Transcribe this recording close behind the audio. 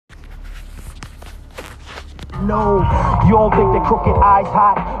No, you don't think that crooked eye's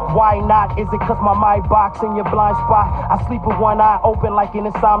hot? Why not? Is it cause my mind box in your blind spot? I sleep with one eye open like an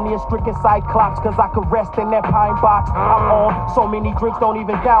insomnia-stricken cyclops, cause I could rest in that pine box. I'm on so many drinks, don't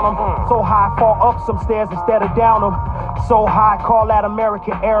even down them. So high, fall up some stairs instead of down them. So high, call that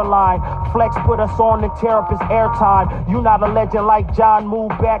American airline. Flex put us on the therapist airtime. You not a legend like John, move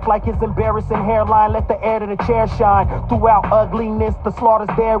back like his embarrassing hairline. Let the air to the chair shine. Throughout ugliness, the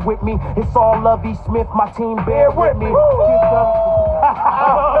slaughter's there with me. It's all Lovey Smith, my team, bear with me.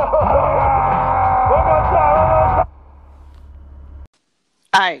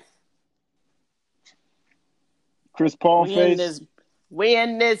 Alright. Chris Paul face. We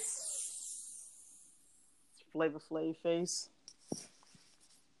in this Flavor Flav face.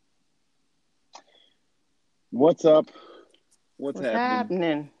 What's up? What's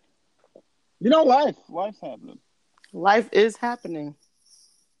happening? You know, life's happening. Life is happening.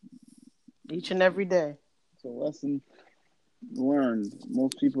 Each and every day. It's a lesson learned.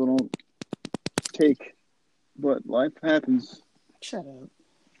 Most people don't take, but life happens. Shut up.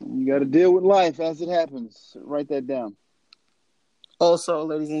 You got to deal with life as it happens. Write that down. Also,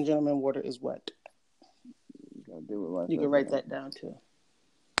 ladies and gentlemen, water is wet. You got to deal with life. You can write that down too.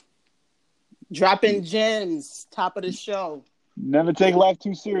 Dropping gems, top of the show. Never take life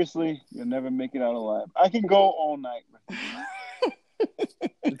too seriously. You'll never make it out alive. I can go all night.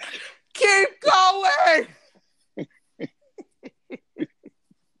 Keep going.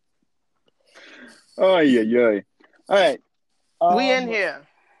 Oh, yeah. All right. We in here.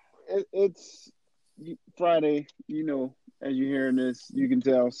 It's Friday. You know, as you're hearing this, you can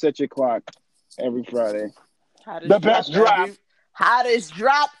tell. Set your clock every Friday. The best drop. Hottest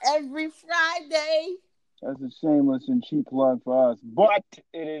drop every Friday. That's a shameless and cheap plug for us, but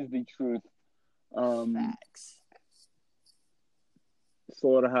it is the truth. Facts.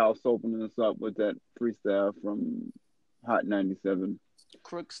 Slaughterhouse opening us up with that freestyle from Hot 97.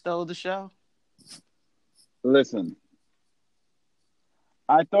 Crook stole the show. Listen,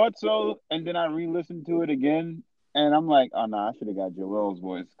 I thought so, and then I re-listened to it again, and I'm like, oh, no, I should have got Joel's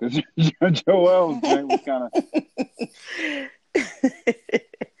voice, because Joel's joint was kind of...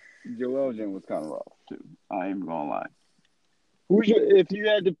 Joel's joint was kind of rough, too. I ain't gonna lie. If you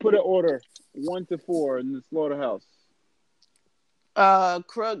had to put an order, 1 to 4 in the Slaughterhouse?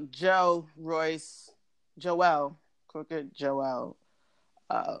 Crook, Joe, Royce, Joel, Crooked, Joel,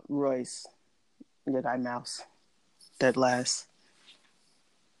 Royce, Did I Mouse, dead last.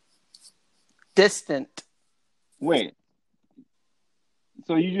 Distant. Wait.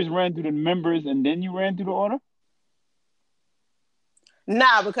 So you just ran through the members and then you ran through the order?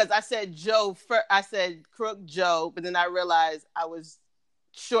 Nah, because I said Joe first. I said Crook, Joe, but then I realized I was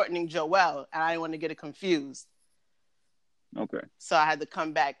shortening Joel, and I didn't want to get it confused. Okay. So I had to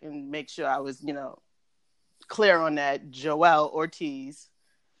come back and make sure I was, clear on that. Joel Ortiz,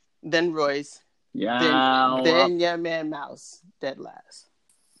 then Royce, then your man Mouse, dead last.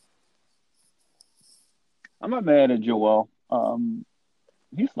 I'm not mad at Joel.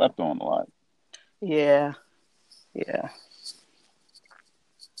 He slept on a lot. Yeah.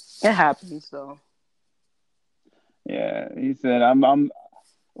 It happens, though. Yeah, he said, I'm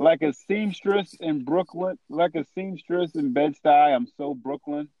like a seamstress in Brooklyn, like a seamstress in Bed-Stuy. I'm so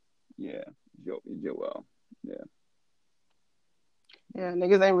Brooklyn. Yeah, Joel. Yeah. Yeah,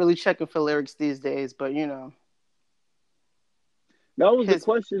 niggas ain't really checking for lyrics these days, but That was the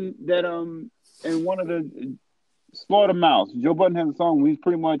question that in one of the Slaughterhouse, Joe Budden has a song where he's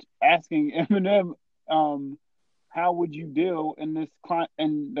pretty much asking Eminem, how would you deal in the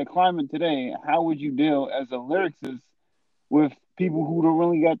climate today? How would you deal as a lyricist with people who don't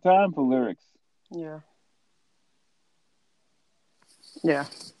really got time for lyrics? Yeah.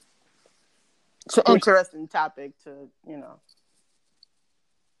 It's an interesting topic to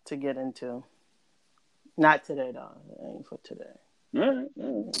get into. Not today, though. It ain't for today. All right.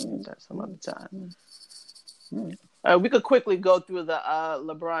 That's some other time. We could quickly go through the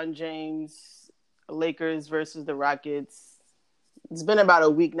LeBron James Lakers versus the Rockets. It's been about a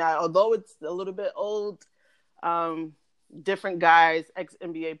week now, although it's a little bit old. Different guys,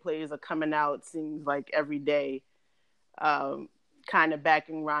 ex-NBA players are coming out, seems like every day, kind of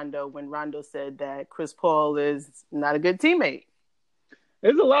backing Rondo when Rondo said that Chris Paul is not a good teammate.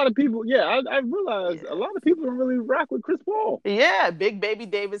 There's a lot of people. Yeah, I realized a lot of people don't really rock with Chris Paul. Yeah, Big Baby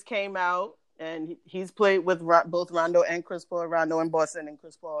Davis came out, and he's played with both Rondo and Chris Paul. Rondo in Boston and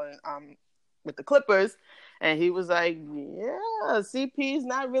Chris Paul with the Clippers. And he was like, yeah, CP is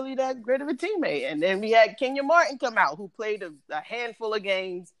not really that great of a teammate. And then we had Kenya Martin come out, who played a handful of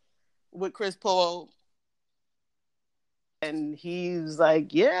games with Chris Paul. And he's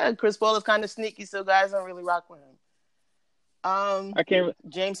like, yeah, Chris Paul is kind of sneaky, so guys don't really rock with him. I can't.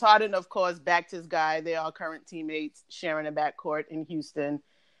 James Harden, of course, backed his guy. They are current teammates, sharing a backcourt in Houston.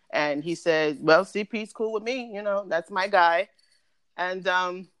 And he said, well, CP's cool with me. You know, that's my guy. And,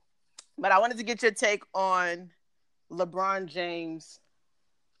 but I wanted to get your take on LeBron James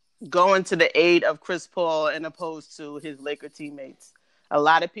going to the aid of Chris Paul and opposed to his Laker teammates. A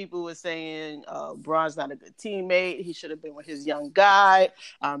lot of people were saying Bron's not a good teammate. He should have been with his young guy,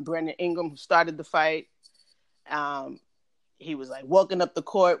 Brandon Ingram, who started the fight. He was like walking up the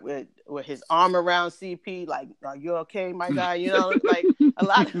court with his arm around CP, like, "Are you okay, my guy?" You know, like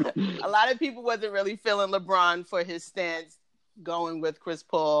a lot of people wasn't really feeling LeBron for his stance going with Chris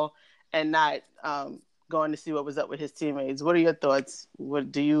Paul and not going to see what was up with his teammates. What are your thoughts?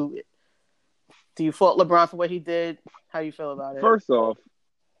 What do you fault LeBron for what he did? How you feel about it? First off,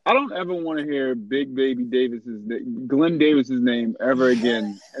 I don't ever want to hear Big Baby Glenn Davis's name ever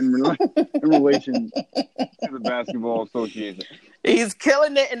again in relation to the Basketball Association. He's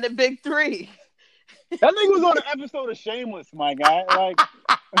killing it in the Big Three. That nigga was on an episode of Shameless, my guy. Like,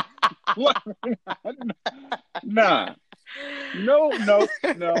 what? Nah. No.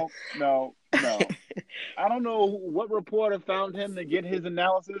 I don't know what reporter found him to get his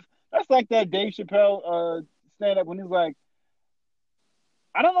analysis. That's like that Dave Chappelle stand-up when he's like,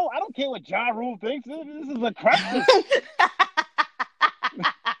 I don't know. I don't care what Ja Rule thinks. This is a crisis.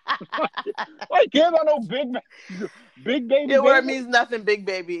 I care about no big baby. Your word means nothing, big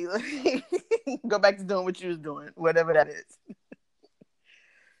baby. Go back to doing what you was doing, whatever that is.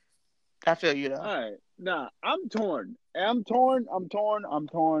 I feel you though. All right. Nah, I'm torn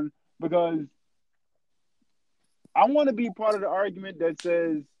because I want to be part of the argument that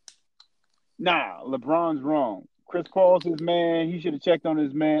says, nah, LeBron's wrong. Chris Paul's his man. He should have checked on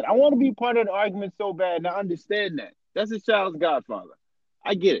his man. I want to be part of the argument so bad, and I understand that. That's his child's godfather.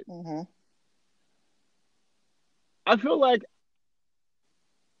 I get it. Mm-hmm. I feel like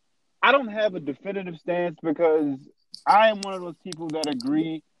I don't have a definitive stance because I am one of those people that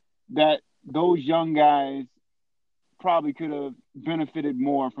agree that those young guys probably could have benefited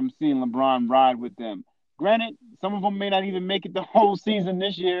more from seeing LeBron ride with them. Granted, some of them may not even make it the whole season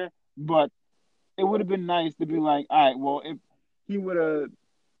this year, but it would have been nice to be like, all right, well, if he would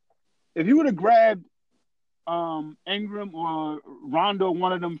have grabbed Ingram or Rondo,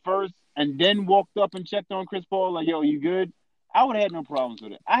 one of them first, and then walked up and checked on Chris Paul, like, yo, you good? I would have had no problems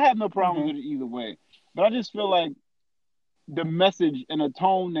with it. I have no problems with it either way. But I just feel like the message and the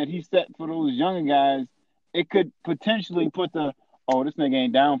tone that he set for those younger guys, it could potentially put this nigga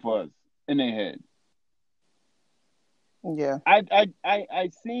ain't down for us in their head. Yeah. I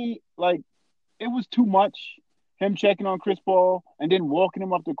see, like, it was too much, him checking on Chris Paul and then walking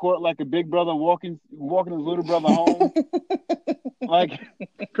him up the court like a big brother walking his little brother home. Like,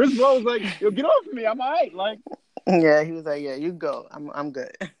 Chris Paul was like, yo, get off of me. I'm all right. Like, yeah, he was like, yeah, you go. I'm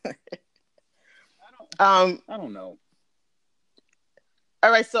good. I don't know. All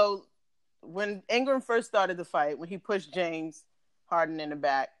right, so when Ingram first started the fight, when he pushed James Harden in the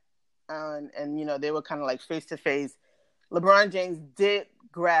back, and you know, they were kind of like face to face, LeBron James did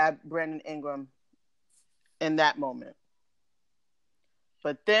grab Brandon Ingram in that moment.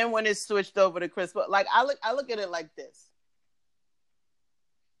 But then when it switched over to Chris Paul, like I look at it like this.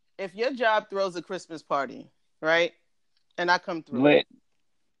 If your job throws a Christmas party, right? And I come through.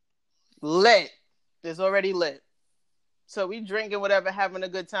 Lit. It's already lit. So we drinking whatever, having a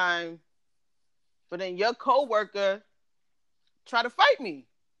good time. But then your coworker try to fight me.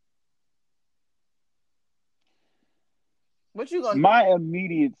 What you gonna do? My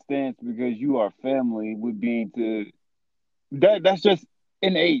immediate stance, because you are family, would be that's just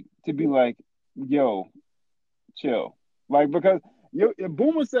innate to be like, yo, chill. Like, because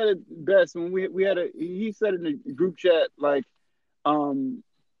Boomer said it best when he said in the group chat, like, I'm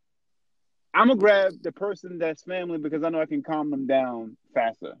gonna grab the person that's family because I know I can calm them down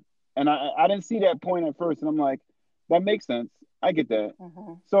faster. And I didn't see that point at first, and I'm like, that makes sense. I get that.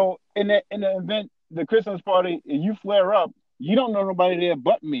 Mm-hmm. So in the event, the Christmas party, and you flare up, you don't know nobody there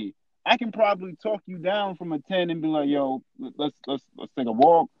but me. I can probably talk you down from a 10 and be like, yo, let's take a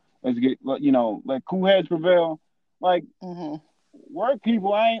walk. Let's get, let cool heads prevail. Like, work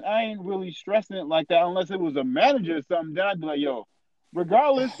people, I ain't really stressing it like that unless it was a manager or something. Then I'd be like, yo,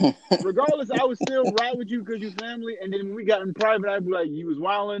 regardless, I would still ride with you because you family. And then when we got in private, I'd be like, you was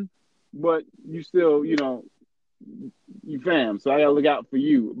wilding, but you still, you fam. So I gotta look out for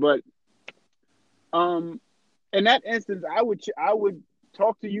you. But in that instance, I would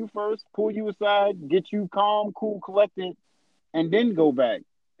talk to you first, pull you aside, get you calm, cool, collected, and then go back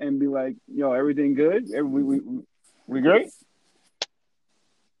and be like, yo, everything good? We great?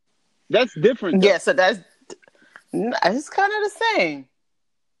 That's different, though. Yeah, so it's kind of the same.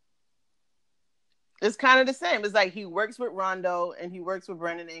 It's kind of the same. It's like he works with Rondo and he works with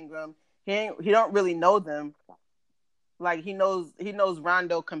Brandon Ingram. He don't really know them. Like he knows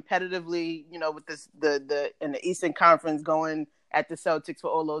Rondo competitively, with the in the Eastern Conference going at the Celtics for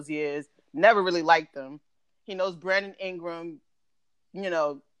all those years. Never really liked them. He knows Brandon Ingram,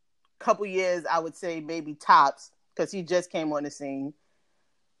 couple years, I would say maybe tops, because he just came on the scene.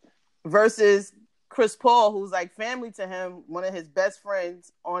 Versus Chris Paul, who's like family to him, one of his best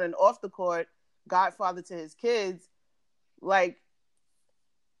friends on and off the court, godfather to his kids. Like,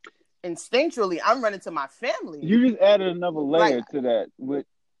 instinctually, I'm running to my family. You just added another layer to that with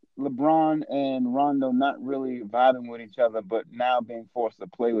LeBron and Rondo not really vibing with each other, but now being forced to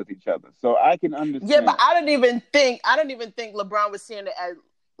play with each other. So I can understand. Yeah, but I don't even think LeBron was seeing it as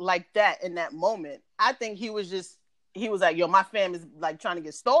like that in that moment. I think he was like, yo, my fam is like trying to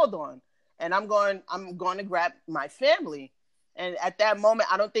get stalled on, and I'm going to grab my family. And at that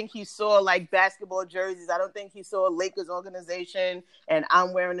moment, I don't think he saw like basketball jerseys. I don't think he saw Lakers organization and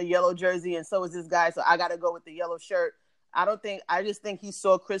I'm wearing a yellow jersey and so is this guy, so I got to go with the yellow shirt. I just think he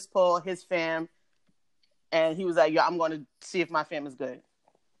saw Chris Paul, his fam, and he was like, yo, I'm going to see if my fam is good.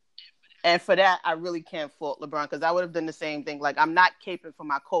 And for that, I really can't fault LeBron, because I would have done the same thing. Like, I'm not caping for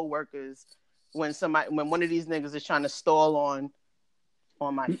my coworkers when one of these niggas is trying to stall on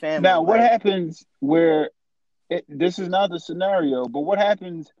my family. Now, what happens where this is not the scenario, but what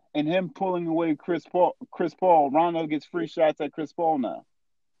happens in him pulling away Chris Paul? Rondo gets free shots at Chris Paul now.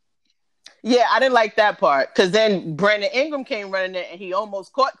 Yeah, I didn't like that part, because then Brandon Ingram came running in and he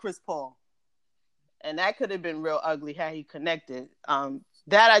almost caught Chris Paul. And that could have been real ugly had he connected.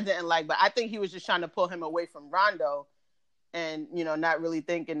 That I didn't like, but I think he was just trying to pull him away from Rondo and, not really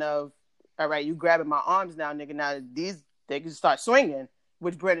thinking of, all right, you grabbing my arms now, nigga. Now they can start swinging,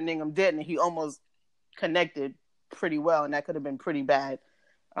 which Brandon Ingram did, and he almost connected pretty well, and that could have been pretty bad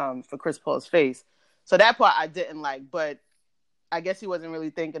for Chris Paul's face. So that part I didn't like, but I guess he wasn't really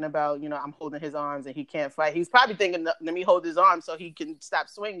thinking about, I'm holding his arms and he can't fight. He's probably thinking, let me hold his arms so he can stop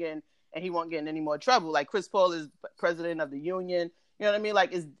swinging and he won't get in any more trouble. Like, Chris Paul is president of the union. You know what I mean?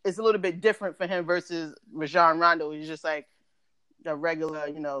 Like, it's a little bit different for him versus Rajon Rondo. He's just like a regular,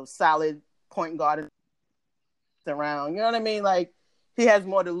 solid point guard around. You know what I mean? Like, he has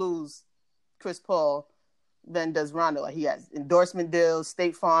more to lose, Chris Paul, than does Rondo. Like, he has endorsement deals,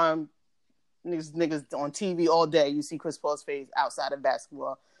 State Farm, niggas on TV all day. You see Chris Paul's face outside of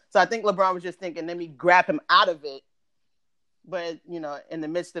basketball. So I think LeBron was just thinking, let me grab him out of it. But, in the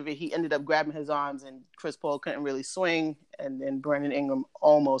midst of it, he ended up grabbing his arms and Chris Paul couldn't really swing. And then Brandon Ingram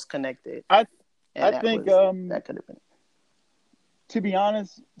almost connected. I think that could have been. To be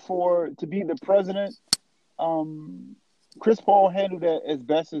honest, to be the president, Chris Paul handled that as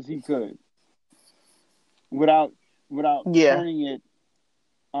best as he could without turning it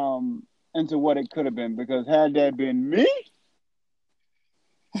into what it could have been. Because had that been me,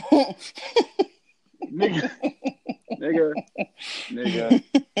 nigga,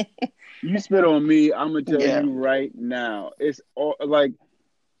 you spit on me, I'm gonna tell you right now. It's all like,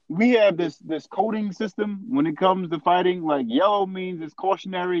 we have this coding system when it comes to fighting. Like, yellow means it's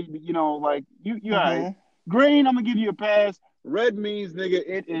cautionary, like you right. Green, I'm gonna give you a pass. Red means, nigga,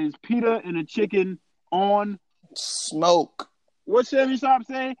 it is pita and a chicken on smoke. What Chevy Shop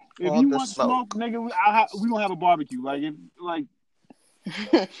say? If you want smoke, nigga, we gonna have a barbecue. Like,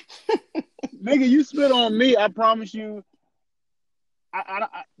 nigga, you spit on me, I promise you.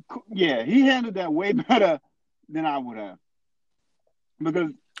 He handled that way better than I would have.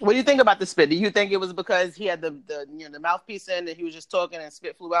 Because what do you think about the spit? Do you think it was because he had the mouthpiece in and he was just talking and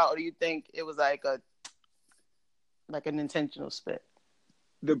spit flew out, or do you think it was like an intentional spit?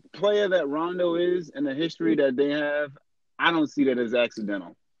 The player that Rondo is and the history that they have, I don't see that as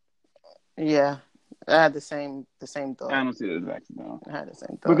accidental. Yeah. I had the same thought. I don't see it as accidental. I had the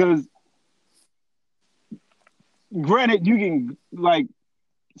same thought. Because, granted, you can, like,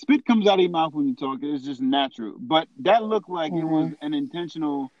 spit comes out of your mouth when you talk. It's just natural. But that looked like it was an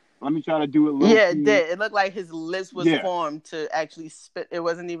intentional, let me try to do it low-key. Yeah, it did. It looked like his lips was formed to actually spit. It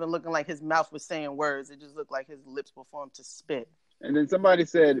wasn't even looking like his mouth was saying words. It just looked like his lips were formed to spit. And then somebody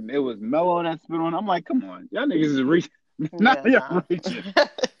said it was Melo that spit on. I'm like, come on. Y'all niggas is reaching. Y'all reaching.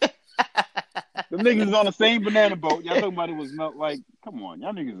 The niggas is on the same banana boat. Y'all talking about it was like, come on.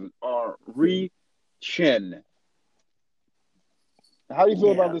 Y'all niggas are reaching. How do you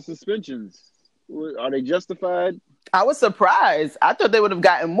feel about the suspensions? Are they justified? I was surprised. I thought they would have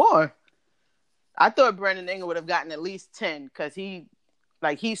gotten more. I thought Brandon Ingram would have gotten at least 10 because he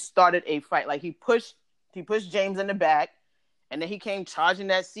started a fight. Like, he pushed He pushed James in the back, and then he came charging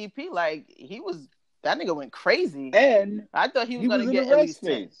that CP like that nigga went crazy. And I thought he was going to in get the at red least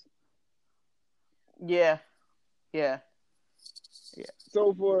 10. space. Yeah.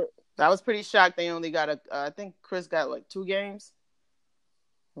 So I was pretty shocked they only got I think Chris got like 2 games.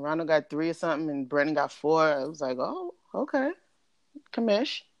 Rondo got 3 or something, and Brandon got 4. I was like, oh, okay.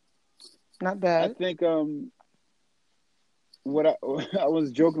 Commish. Not bad. I think what I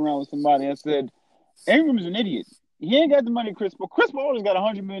was joking around with somebody. I said, Ingram's an idiot. He ain't got the money Chris Paul. Chris Paul has got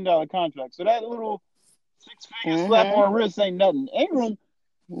 $100 million contract. So that little 6-figure slap on wrist ain't nothing. Ingram,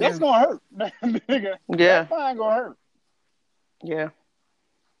 that's going to hurt. Nigga, that fine going to hurt. Yeah.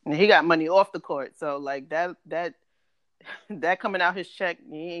 And he got money off the court. So, like, that coming out his check,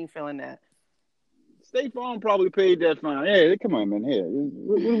 he ain't feeling that. State Farm probably paid that fine. Hey, come on, man. Here,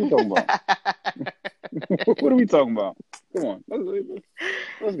 what are we talking about? What are we talking about? Come on,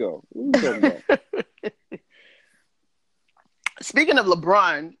 let's go. What are we talking about? Speaking of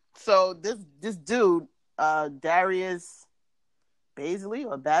LeBron, so this dude, Darius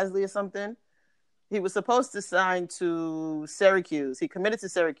Bazley or something, he was supposed to sign to Syracuse. He committed to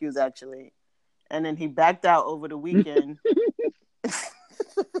Syracuse actually, and then he backed out over the weekend.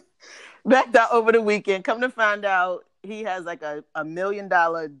 Come to find out, he has like a $1 million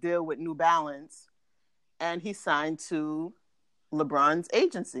deal with New Balance, and he signed to LeBron's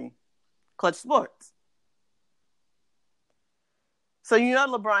agency, Clutch Sports. So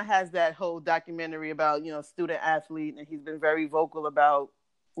LeBron has that whole documentary about student athlete, and he's been very vocal about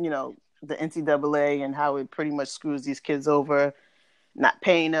the NCAA and how it pretty much screws these kids over, not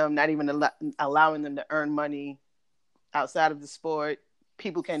paying them, not even allowing them to earn money outside of the sport.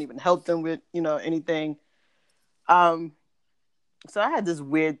 People can't even help them with, anything. So I had this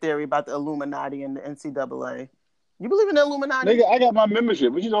weird theory about the Illuminati and the NCAA. You believe in the Illuminati? Nigga, I got my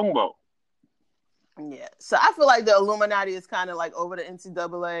membership. What you talking about? Yeah. So I feel like the Illuminati is kind of like over the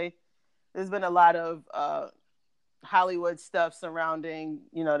NCAA. There's been a lot of Hollywood stuff surrounding,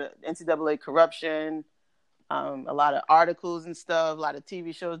 the NCAA corruption, a lot of articles and stuff, a lot of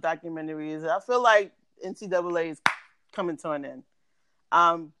TV shows, documentaries. I feel like NCAA is coming to an end.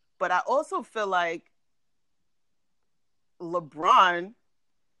 But I also feel like LeBron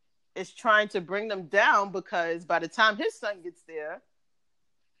is trying to bring them down because by the time his son gets there,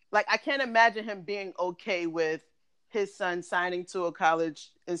 like I can't imagine him being okay with his son signing to a college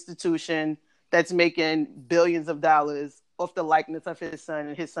institution that's making billions of dollars off the likeness of his son,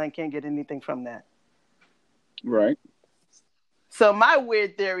 and his son can't get anything from that. Right. So my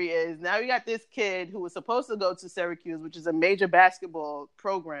weird theory is now you got this kid who was supposed to go to Syracuse, which is a major basketball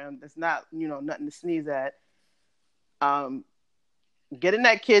program that's not, nothing to sneeze at. Getting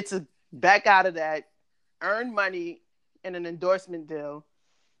that kid to back out of that, earn money in an endorsement deal,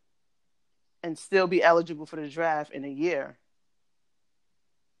 and still be eligible for the draft in a year,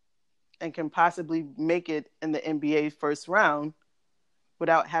 and can possibly make it in the NBA first round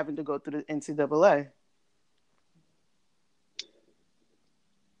without having to go through the NCAA.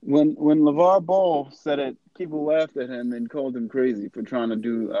 When LeVar Ball said it, people laughed at him and called him crazy for trying to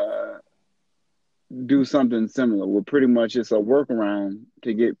do something similar. Where pretty much it's a workaround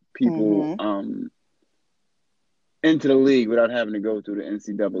to get people into the league without having to go through the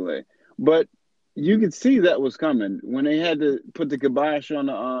NCAA. But you could see that was coming when they had to put the kibosh on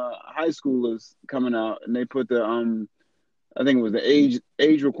the high schoolers coming out, and they put the I think it was the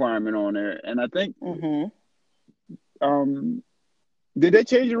age requirement on there, and I think did they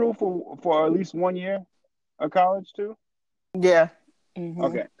change the rule for at least 1 year of college too? Yeah.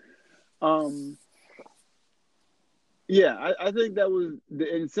 Okay. Yeah, I think that was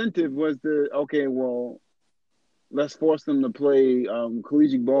the incentive was let's force them to play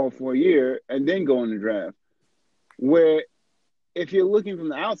collegiate ball for a year and then go in the draft. Where if you're looking from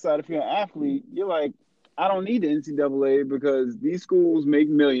the outside, if you're an athlete, you're like, I don't need the NCAA because these schools make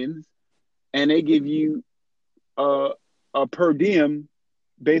millions and they give you a per diem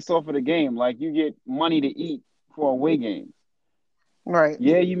based off of the game. Like you get money to eat for away games. Right.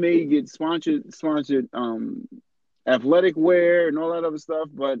 Yeah, you may get sponsored athletic wear and all that other stuff,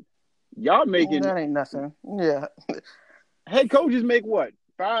 but y'all making that ain't nothing. Yeah. Head coaches make what?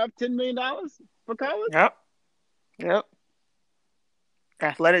 $5-10 million for college? Yep.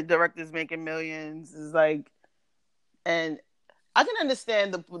 Athletic directors making millions is like, and I can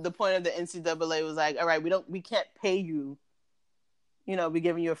understand the point of the NCAA was like, all right, we can't pay you. We're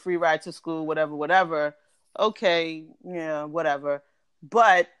giving you a free ride to school, whatever. Okay, yeah, whatever.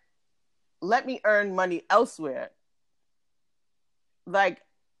 But let me earn money elsewhere. Like,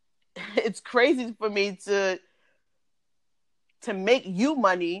 it's crazy for me to make you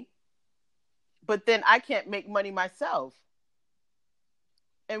money, but then I can't make money myself.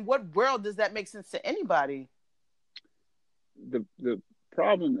 In what world does that make sense to anybody? The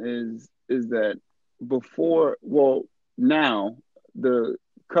problem is that now the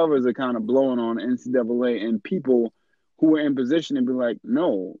covers are kind of blowing on NCAA and people who are in position to be like,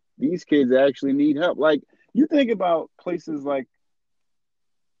 no, these kids actually need help. Like, you think about places like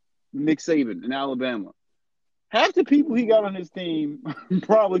Nick Saban in Alabama. Half the people he got on his team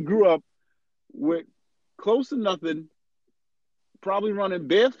probably grew up with close to nothing, probably running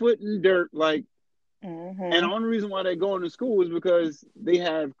barefoot in dirt, like. And the only reason why they're going to school is because they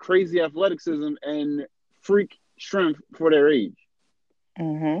have crazy athleticism and freak strength for their age.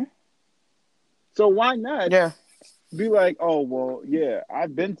 So why not be like, oh, well, yeah, I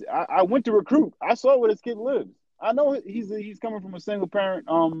went to recruit. I saw where this kid lives. I know he's coming from a single parent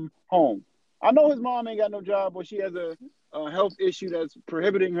home. I know his mom ain't got no job, or she has a health issue that's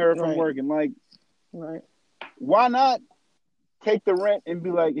prohibiting her from working. Like, why not take the rent and be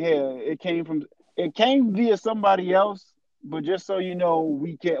like, yeah, it came via somebody else, but just so you know,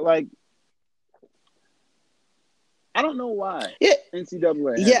 we can't, like, I don't know why. Yeah.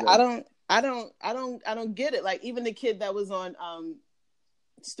 NCAA. Yeah, I don't get it. Like, even the kid that was on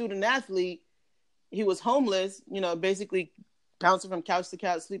Student Athlete, he was homeless, basically bouncing from couch to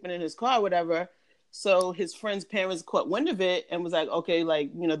couch, sleeping in his car, whatever. So his friend's parents caught wind of it and was like, okay,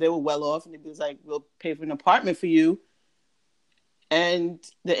 like, they were well off, and it was like, we'll pay for an apartment for you. And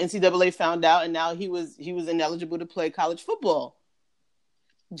the NCAA found out, and now he was ineligible to play college football.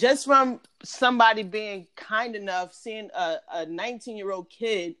 Just from somebody being kind enough, seeing a 19-year-old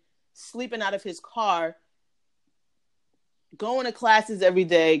kid sleeping out of his car, going to classes every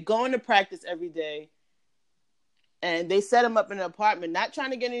day, going to practice every day. And they set him up in an apartment, not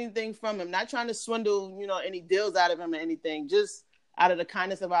trying to get anything from him, not trying to swindle, any deals out of him or anything. Just out of the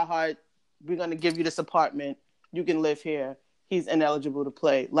kindness of our heart, we're going to give you this apartment. You can live here. He's ineligible to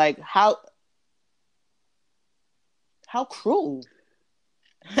play. Like, how cruel.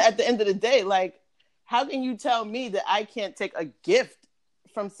 At the end of the day, like, how can you tell me that I can't take a gift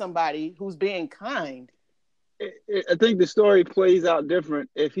from somebody who's being kind? I think the story plays out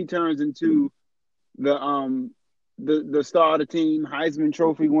different if he turns into the star of the team, Heisman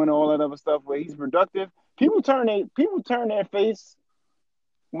Trophy winner, all that other stuff, where he's productive. People turn their face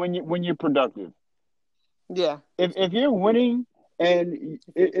when you're productive. Yeah. If you're winning and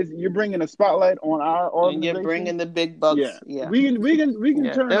you're bringing a spotlight on our organization, and you're bringing the big bucks, yeah. we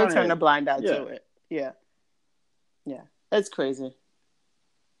can turn. They'll turn a blind eye to it. Yeah. It's crazy.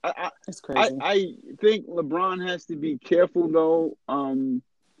 It's crazy. I think LeBron has to be careful though,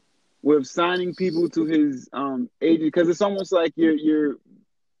 with signing people to his agent, because it's almost like it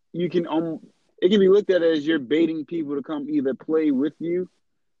can be looked at as you're baiting people to come either play with you.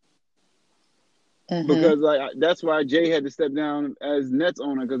 Because that's why Jay had to step down as Nets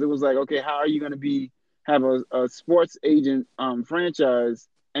owner, because it was like, okay, how are you going to have a sports agent franchise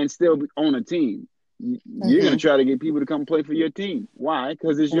and still own a team? You're going to try to get people to come play for your team. Why?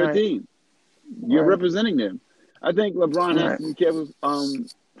 Because it's your team. You're representing them. I think LeBron has to be careful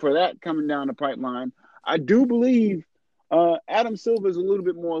for that coming down the pipeline. I do believe Adam Silver is a little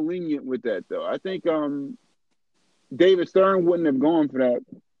bit more lenient with that, though. I think David Stern wouldn't have gone for that.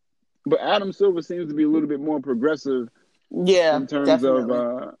 But Adam Silver seems to be a little bit more progressive in terms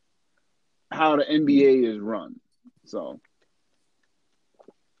of how the NBA is run. So,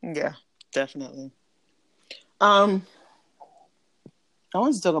 yeah, definitely. I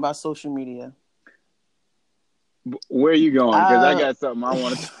want to talk about social media. Where are you going? Because I got something I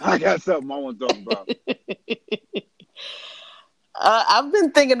want to talk about. I've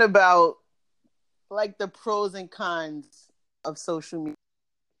been thinking about, like, the pros and cons of social media.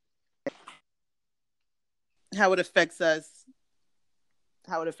 How it affects us,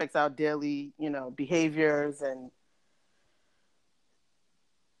 how it affects our daily, behaviors. And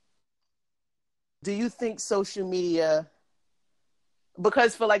do you think social media,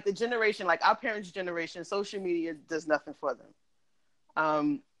 because for like the generation, like our parents' generation, social media does nothing for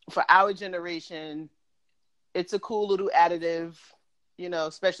them. For our generation, it's a cool little additive,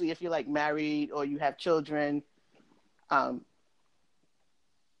 especially if you're like married or you have children.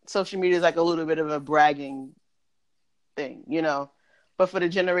 Social media is like a little bit of a bragging thing, but for the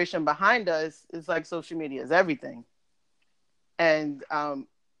generation behind us, it's like social media is everything. And I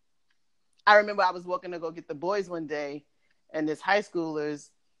remember I was walking to go get the boys one day, and this high schoolers,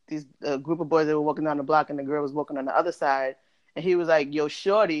 these group of boys that were walking down the block, and the girl was walking on the other side, and he was like, "Yo,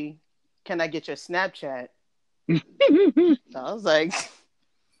 shorty, can I get your Snapchat?" So I was like,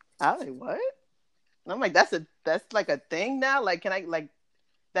 what? And I'm like, that's like a thing now. Like, can I, like,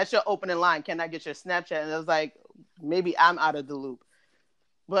 That's your opening line. Can I get your Snapchat? And it was like, maybe I'm out of the loop.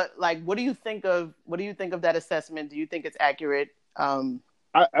 But like, what do you think of that assessment? Do you think it's accurate?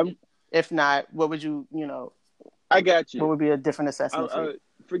 If not, what would you I got you. What would be a different assessment for you?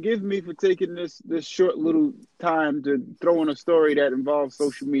 Forgive me for taking this short little time to throw in a story that involves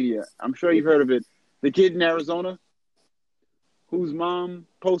social media. I'm sure you've heard of it. The kid in Arizona whose mom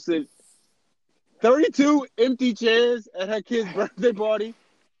posted 32 empty chairs at her kid's birthday party.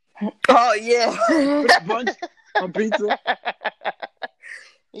 Oh yeah, with a bunch of pizza.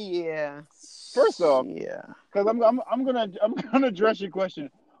 Yeah. First off, yeah, because I'm gonna address your question.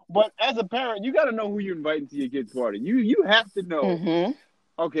 But as a parent, you got to know who you're inviting to your kid's party. You have to know. Mm-hmm.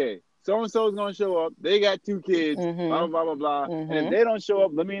 Okay, so and so is gonna show up. They got 2 kids. Mm-hmm. Blah blah blah blah. Mm-hmm. And if they don't show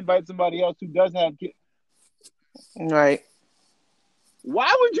up, let me invite somebody else who does have kids. Right.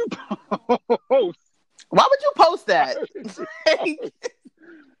 Why would you post? Why would you post that?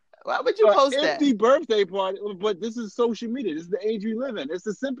 Why would you post that? Empty birthday party. But this is social media. This is the age we live in. It's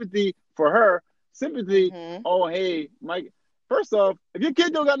the sympathy for her. Sympathy. Mm-hmm. Oh, hey, Mike. First off, if your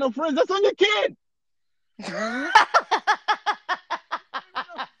kid don't got no friends, that's on your kid. You're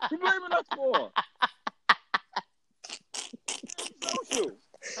blaming us for. Social.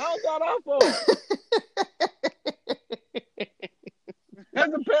 How's that our fault? As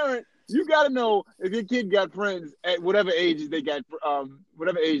a parent, you got to know if your kid got friends at whatever age they got,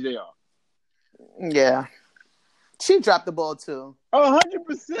 whatever age they are. Yeah, she dropped the ball too.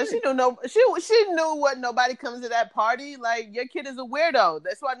 100%. She knew what nobody comes to that party. Like, your kid is a weirdo.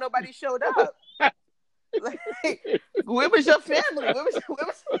 That's why nobody showed up. Like, where was your family? Where was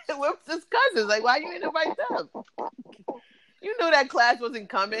his cousins? Like, why you didn't invite them? You knew that class wasn't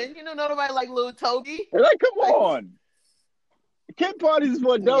coming. You knew nobody like Lil Toby. Like, come on. Kid parties is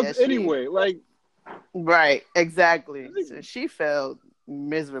for adults anyway. Like, right, exactly. So she failed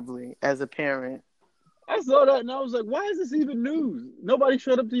miserably as a parent. I saw that and I was like, why is this even news? Nobody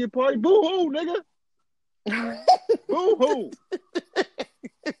showed up to your party. Boo-hoo, nigga. Boo-hoo.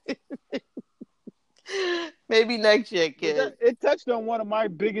 Maybe next year, kid. It touched on one of my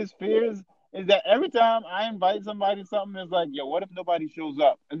biggest fears is that every time I invite somebody to something, it's like, yo, what if nobody shows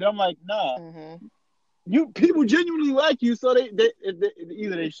up? And then I'm like, nah. Mm-hmm. People genuinely like you, so they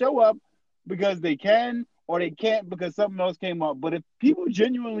either they show up because they can or they can't because something else came up. But if people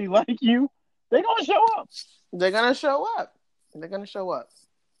genuinely like you, they're gonna show up. They're gonna show up. They're gonna show up.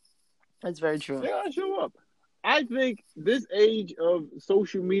 That's very true. They're gonna show up. I think this age of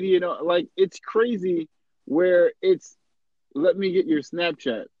social media, like, it's crazy where it's let me get your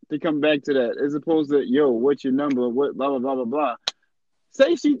Snapchat to come back to that, as opposed to, yo, what's your number? What blah blah blah blah blah.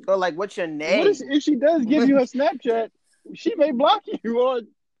 Say she or like, what's your name? If she does give you her Snapchat, she may block you or.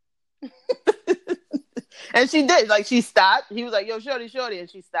 And she did. Like, she stopped. He was like, yo, shorty, and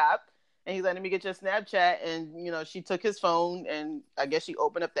she stopped. And he's like, let me get your Snapchat. And she took his phone, and I guess she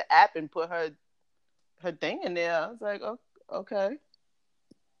opened up the app and put her thing in there. I was like, oh, okay.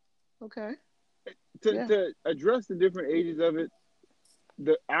 To address the different ages of it,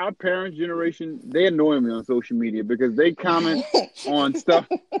 our parents' generation, they annoy me on social media because they comment on stuff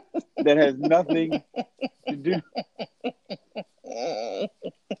that has nothing to do.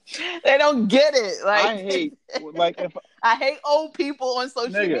 They don't get it. Like, I hate old people on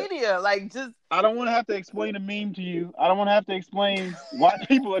social media. Like, just I don't want to have to explain a meme to you. I don't want to have to explain why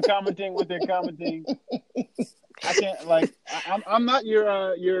people are commenting what they're commenting. I can't, like, I'm not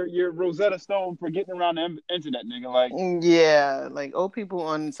your Rosetta Stone for getting around the internet, nigga. Like, yeah, like, old people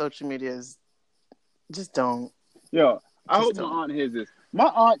on social media just don't. Yo, I hope my aunt hears this. My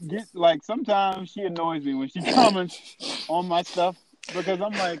aunt gets, like, sometimes she annoys me when she comments on my stuff because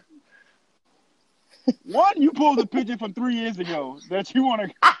I'm like, one, you pulled a picture from 3 years ago that you want to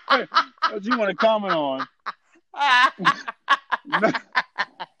comment on. I'm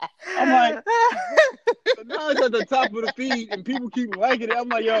like, so now it's at the top of the feed and people keep liking it. I'm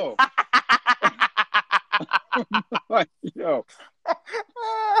like, yo.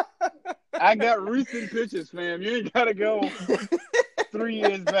 I got recent pictures, fam. You ain't gotta go 3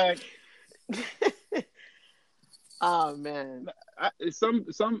 years back. Oh man. I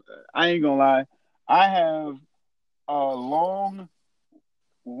ain't gonna lie. I have a long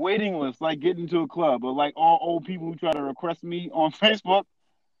waiting list, like getting to a club, or like all old people who try to request me on Facebook.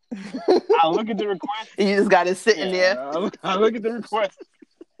 I look at the request. You just got it sitting there. I look at the request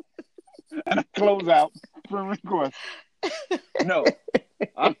and I close out for request. No,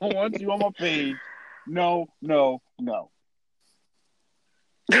 I don't want you on my page. No.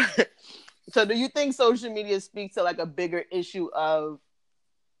 So do you think social media speaks to like a bigger issue of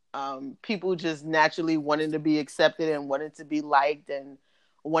people just naturally wanting to be accepted and wanting to be liked, and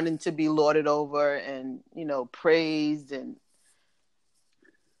wanting to be lauded over and, praised and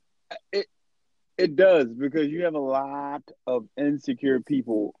it does, because you have a lot of insecure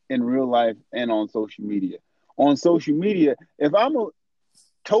people in real life and on social media. On social media, if I'm a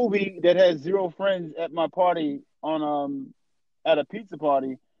Toby that has 0 friends at my party on at a pizza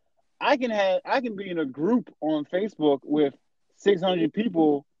party, I can be in a group on Facebook with 600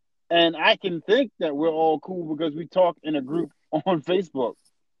 people, and I can think that we're all cool because we talk in a group on Facebook.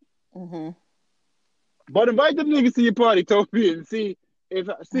 Mm-hmm. But invite them niggas to your party, Toby, and see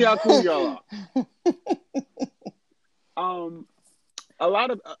how cool y'all are. A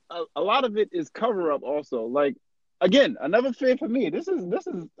lot of it is cover up also. Like, again, another fear for me. This is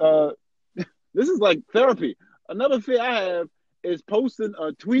like therapy. Another fear I have is posting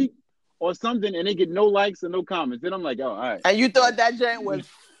a tweet or something and they get no likes and no comments. Then I'm like, oh, all right. And you thought that joint was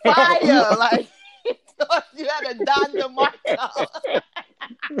fire. Like, you thought you had a Don DeMarco.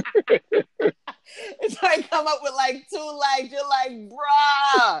 It's like come up with like 2 likes. You're like,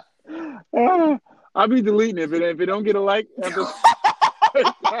 bruh. I'll be deleting it if it don't get a like. After...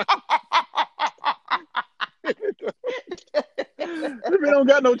 if it don't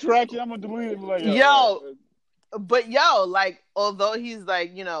got no traction, I'm gonna delete it. Like, like, although he's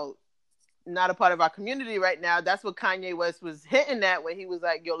like, not a part of our community right now, that's what Kanye West was hitting at when he was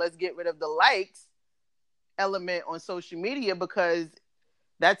like, yo, let's get rid of the likes element on social media, because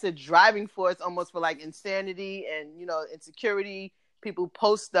that's a driving force almost for like insanity and, insecurity. People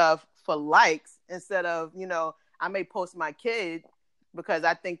post stuff for likes instead of, I may post my kid because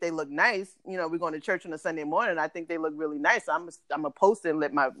I think they look nice. We're going to church on a Sunday morning. I think they look really nice. So I'm going to post it and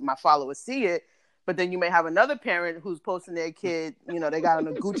let my followers see it. But then you may have another parent who's posting their kid, they got on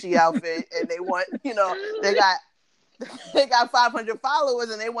a Gucci outfit and they want, they got 500 followers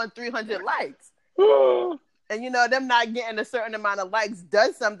and they want 300 likes. And, them not getting a certain amount of likes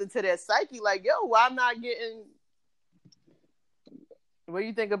does something to their psyche. Like, yo, why I'm not getting... What do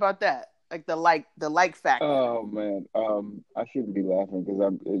you think about that? Like the like factor. Oh, man. I shouldn't be laughing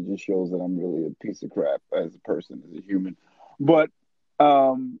because it just shows that I'm really a piece of crap as a person, as a human. But...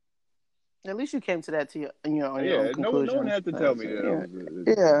 at least you came to that to your own conclusion. No one had to tell me that I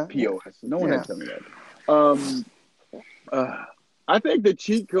was POS. No one had to tell me that. I think the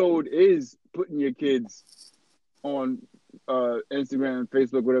cheat code is putting your kids on Instagram,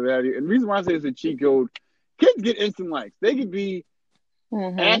 Facebook, whatever have you. And the reason why I say it's a cheat code, kids get instant likes. They could be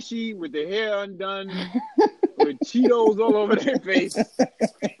ashy with their hair undone, with Cheetos all over their face.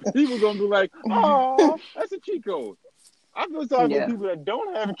 People gonna be like, "Oh, that's a cheat code." I feel sorry for people that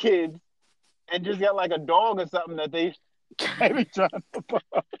don't have kids and just got like a dog or something that they be trying to put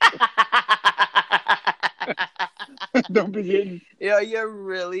up. Don't be getting. Yo, you're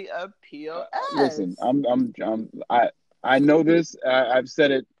really a POS. Listen, I know this. I've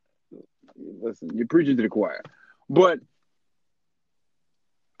said it. Listen, you're preaching to the choir. But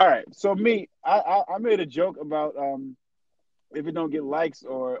all right, so me, I made a joke about if it don't get likes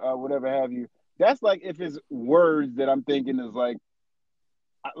or whatever have you. That's like if it's words that I'm thinking is like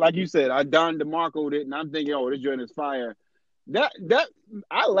you said, I Don DeMarco'd it, and I'm thinking, oh, this joint is fire. That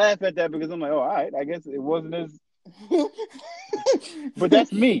I laugh at that because I'm like, oh, all right, I guess it wasn't as. But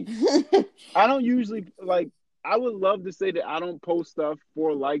that's me. I don't usually like. I would love to say that I don't post stuff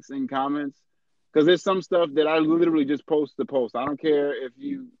for likes and comments, because there's some stuff that I literally just post to post. I don't care if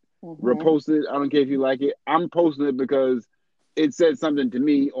you repost it. I don't care if you like it. I'm posting it because it said something to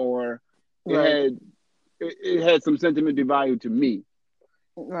me, or it had some sentimental value to me.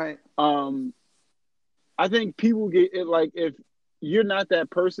 Right. I think people get it like if you're not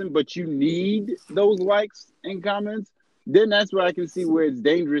that person, but you need those likes and comments, then that's where I can see where it's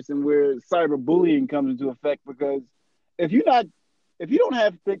dangerous and where cyberbullying comes into effect. Because if you don't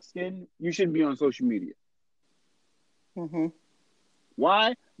have thick skin, you shouldn't be on social media. Mm-hmm.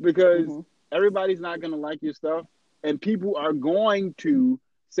 Why? Because everybody's not going to like your stuff, and people are going to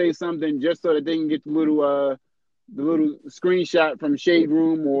say something just so that they can get the little screenshot from Shade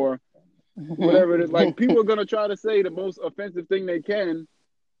Room or whatever it is. Like, people are going to try to say the most offensive thing they can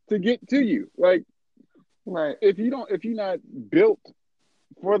to get to you. Like, right. If you're not built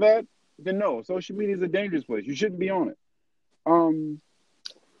for that, then no, social media is a dangerous place. You shouldn't be on it.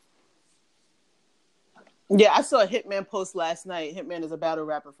 Yeah, I saw a Hitman post last night. Hitman is a battle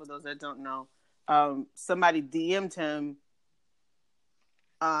rapper, for those that don't know. Somebody DM'd him,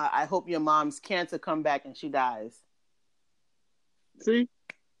 I hope your mom's cancer come back and she dies. See?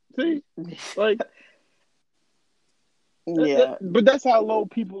 Like, yeah. But that's how low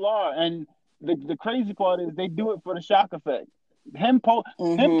people are. And the crazy part is they do it for the shock effect. Him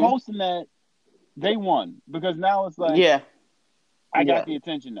posting that, they won. Because now it's like, I got the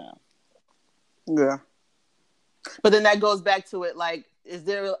attention now. Yeah. But then that goes back to it, like, is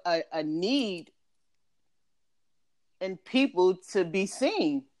there a need in people to be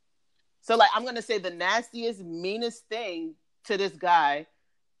seen? So, like, I'm going to say the nastiest, meanest thing to this guy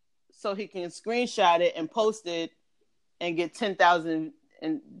so he can screenshot it and post it and get 10,000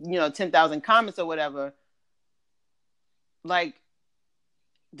 and, 10,000 comments or whatever. Like,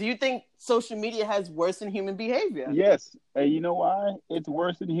 do you think social media has worsened human behavior? Yes. You know why? It's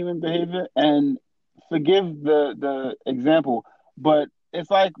worse than human behavior. And forgive the example, but it's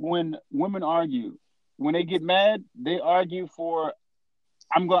like when women argue. When they get mad, they argue for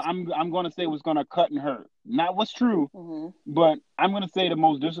I'm going to say what's going to cut and hurt. Not what's true, but I'm going to say the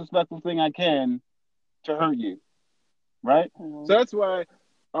most disrespectful thing I can to hurt you. Right? So that's why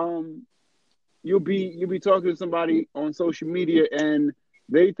you'll be talking to somebody on social media and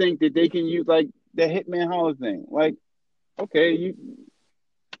they think that they can use like the Hitman Holler thing. Like, okay, you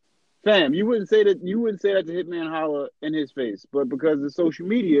wouldn't say that to Hitman Holler in his face, but because of social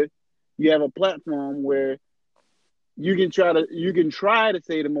media, you have a platform where you can try to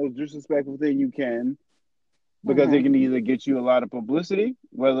say the most disrespectful thing you can, because it can either get you a lot of publicity,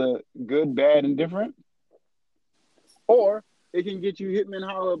 whether good, bad, indifferent, or it can get you Hitman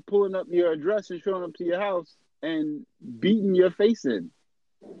Holler pulling up your address and showing up to your house and beating your face in.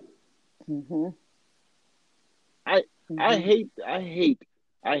 I hate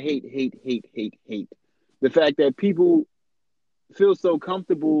the fact that people feel so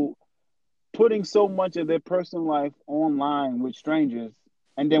comfortable putting so much of their personal life online with strangers,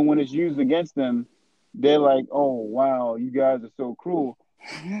 and then when it's used against them, they're like, "Oh wow, you guys are so cruel."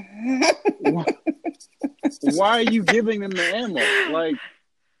 Why are you giving them the ammo? Like,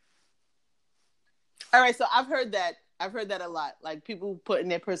 all right, so I've heard that a lot. Like, people putting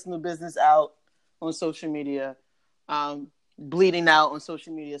their personal business out on social media, bleeding out on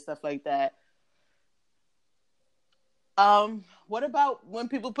social media, stuff like that. What about when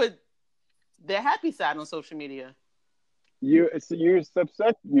people put their happy side on social media? You're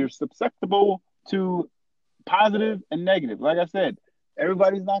susceptible to positive and negative. Like I said,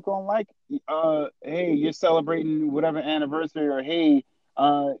 everybody's not gonna like, hey, you're celebrating whatever anniversary, or hey,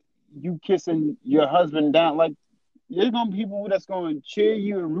 you kissing your husband down. Like, there's gonna be people that's gonna cheer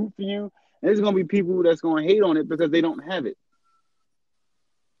you and root for you. And there's gonna be people that's gonna hate on it because they don't have it.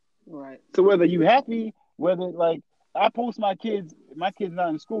 Right. So whether you happy, whether like I post my kids not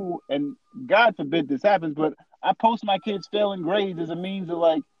in school, and God forbid this happens, but I post my kids failing grades as a means of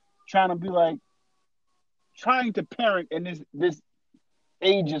like trying to parent in this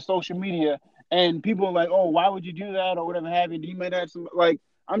age of social media, and people are like, oh, why would you do that, or whatever have you? You might have some, like,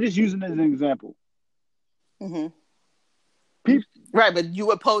 I'm just using it as an example. Right, but you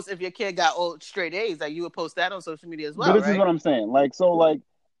would post if your kid got all straight A's, like you would post that on social media as well. But this is what I'm saying. Like, so like,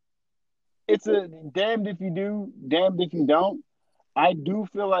 it's a damned if you do, damned if you don't. I do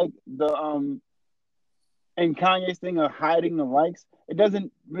feel like the and Kanye's thing of hiding the likes, it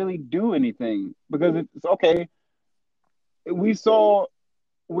doesn't really do anything, because it's okay. We saw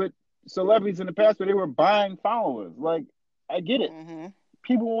with celebrities in the past where they were buying followers. Like, I get it.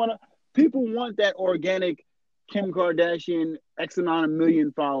 People want that organic Kim Kardashian X amount of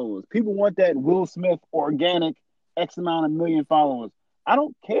million followers. People want that Will Smith organic X amount of million followers. I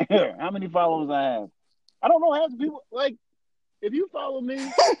don't care how many followers I have. I don't know half the people. Like, if you follow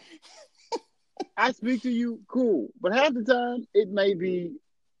me, I speak to you, cool. But half the time, it may be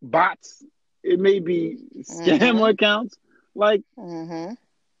bots. It may be scam accounts. Like, I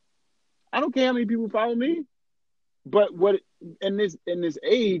don't care how many people follow me. But what in this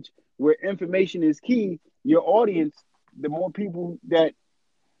age where information is key, your audience, the more people that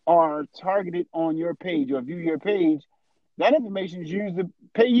are targeted on your page or view your page, that information is used to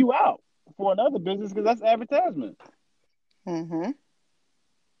pay you out for another business, because that's advertisement.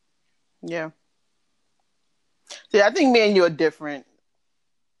 Yeah. See, I think me and you are different.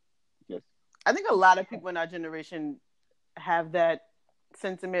 Yes. I think a lot of people in our generation have that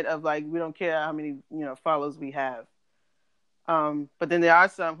sentiment of like, we don't care how many, followers we have. But then there are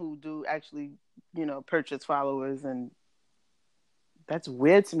some who do actually, purchase followers, and that's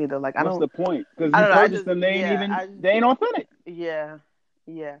weird to me though. Like, what's the point? Because you purchase them, they ain't authentic. Yeah.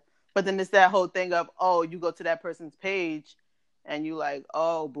 But then it's that whole thing of, oh, you go to that person's page and you like,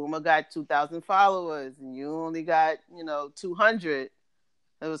 oh, Boomer got 2,000 followers and you only got, 200.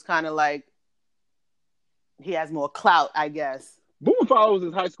 It was kind of like he has more clout, I guess. Boomer followers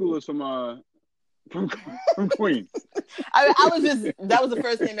is high schoolers from Queens. That was the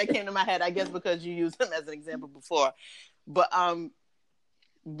first thing that came to my head, I guess, because you used him as an example before. But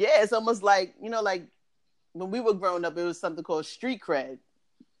yeah, it's almost like, like when we were growing up, it was something called street cred.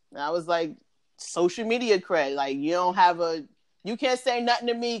 And I was like, social media cred. Like, you can't say nothing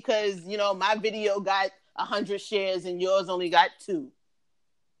to me because, my video got 100 shares and yours only got 2.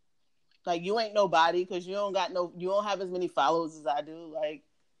 Like, you ain't nobody because you don't have as many followers as I do. Like,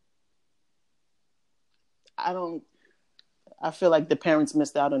 I feel like the parents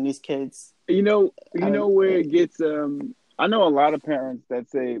missed out on these kids. You know where it gets, I know a lot of parents that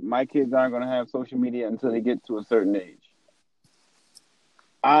say my kids aren't going to have social media until they get to a certain age.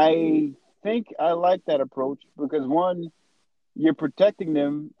 I think I like that approach because, one, you're protecting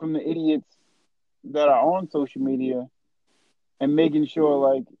them from the idiots that are on social media and making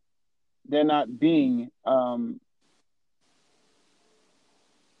sure, like, they're not being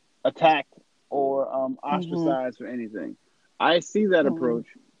attacked or ostracized for anything. I see that approach,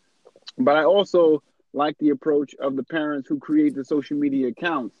 but I also like the approach of the parents who create the social media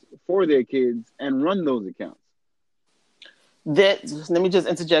accounts for their kids and run those accounts. Let me just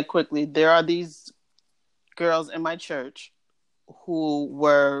interject quickly. There are these girls in my church who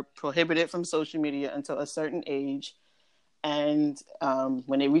were prohibited from social media until a certain age. And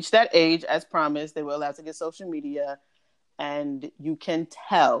when they reached that age, as promised, they were allowed to get social media. And you can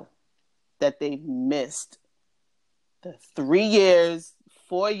tell that they missed the 3 years,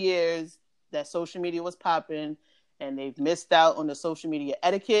 4 years that social media was popping. And they've missed out on the social media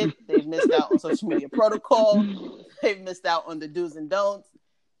etiquette. They've missed out on social media protocol. They've missed out on the do's and don'ts.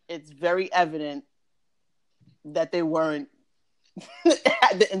 It's very evident that they weren't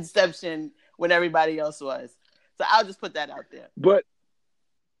at the inception when everybody else was. So I'll just put that out there. But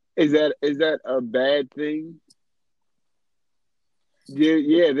is that a bad thing?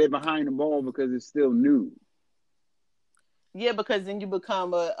 Yeah, they're behind the ball because it's still new. Yeah, because then you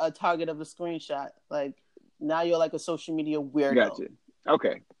become a target of a screenshot. Like, now you're like a social media weirdo. Gotcha.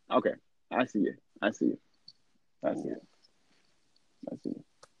 Okay. I see it.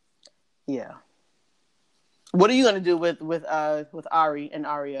 Yeah. What are you gonna do with Ari and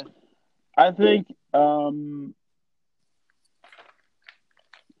Aria? I think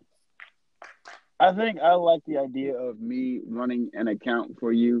I like the idea of me running an account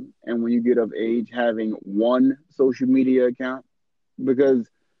for you, and when you get of age, having one social media account, because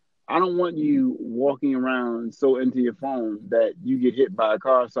I don't want you walking around so into your phone that you get hit by a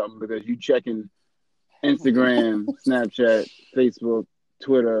car or something because you checking Instagram, Snapchat, Facebook,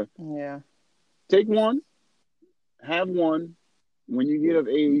 Twitter. Yeah. Take one, have one. When you get of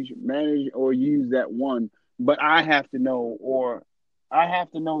age, manage or use that one. But I have to know, or I have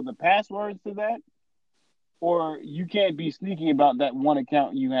to know the passwords to that, or you can't be sneaky about that one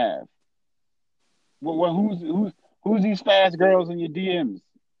account you have. Well, who's these fast girls in your DMs?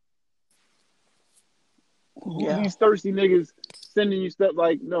 Who's these thirsty niggas sending you stuff?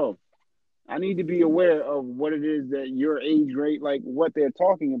 Like, no, I need to be aware of what it is that your age rate, like what they're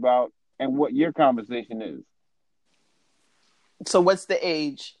talking about and what your conversation is. So what's the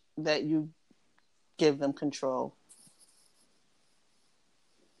age that you give them control?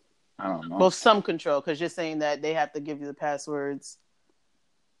 I don't know. Well, some control, because you're saying that they have to give you the passwords.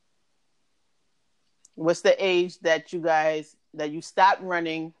 What's the age that you stop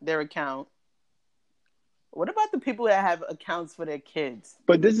running their account? What about the people that have accounts for their kids?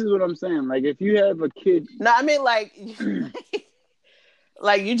 But this is what I'm saying. Like, if you have a kid... No, I mean, like...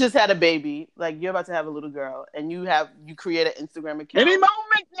 Like, you just had a baby. Like, you're about to have a little girl. And you create an Instagram account. Any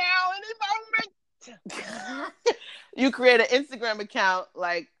moment now! Any moment! You create an Instagram account,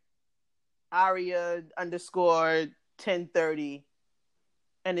 like, Aria_1030.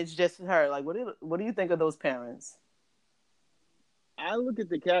 And it's just her. Like, what do you think of those parents? I look at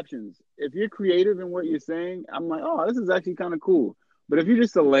the captions. If you're creative in what you're saying, I'm like, oh, this is actually kind of cool. But if you're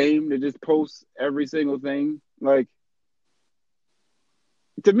just a lame that just posts every single thing, like,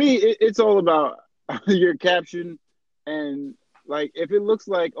 to me, it's all about your caption. And, like, if it looks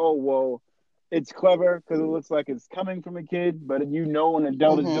like, oh, well, it's clever because it looks like it's coming from a kid, but an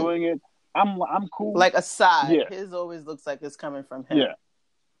adult is doing it, I'm cool. Like a side. Yeah. His always looks like it's coming from him. Yeah.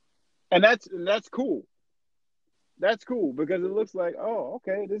 And that's cool. That's cool because it looks like, oh,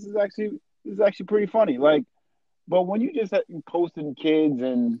 okay, this is actually pretty funny. Like, but when you just posting kids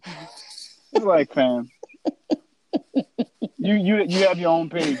and it's like, fam, you have your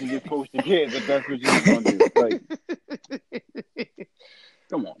own page and just post the kids if that's what you're going to do. Like,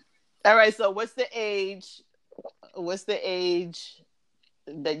 come on. All right. So what's the age? What's the age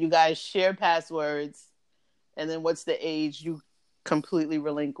that you guys share passwords, and then what's the age you completely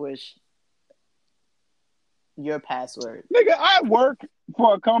relinquish your password? Nigga, I work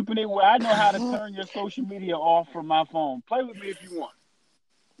for a company where I know how to turn your social media off from my phone. Play with me if you want.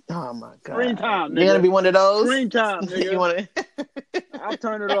 Oh my god! Screen time, nigga. You're gonna be one of those. Screen time, nigga. You want to? I'll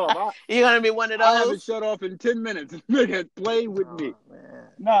turn it off. You're gonna be one of those. I have it shut off in 10 minutes. Nigga, play with me. Man.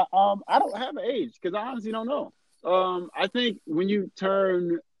 Nah, I don't have an age because I honestly don't know. I think when you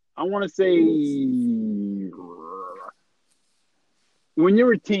turn, I want to say, when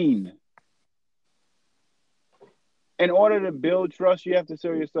you're a teen, in order to build trust, you have to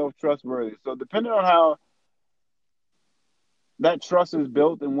show yourself trustworthy. So depending on how that trust is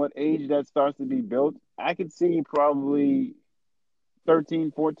built and what age that starts to be built, I could see probably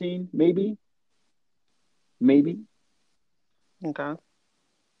 13, 14, maybe. Okay.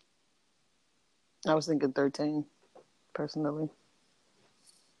 I was thinking 13, personally.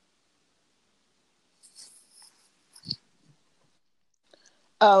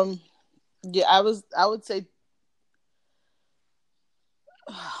 Yeah, I would say,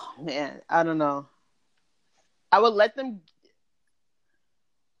 oh, man, I don't know. I would let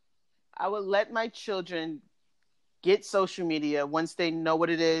my children get social media once they know what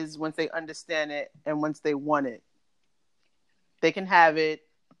it is, once they understand it, and once they want it. They can have it.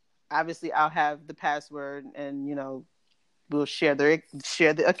 Obviously, I'll have the password, and we'll share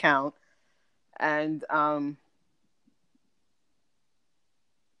the account, and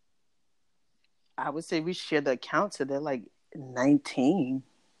I would say we share the account till they're like 19.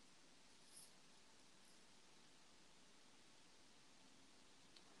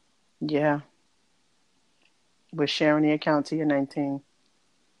 Yeah. We're sharing the account till you're 19.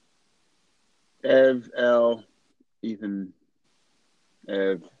 Ev, L, Ethan,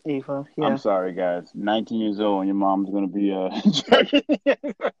 Ev. Eva, yeah. I'm sorry, guys. 19 years old, and your mom's gonna be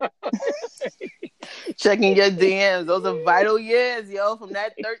checking your DMs. Those are vital years, yo. From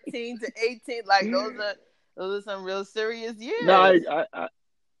that 13 to 18, like those are some real serious years. No,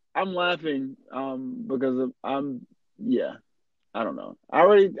 I'm laughing because I don't know.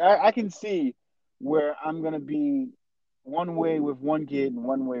 I can see where I'm gonna be one way with one kid and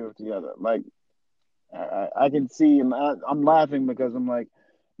one way with the other. Like I can see, and I'm laughing because I'm like,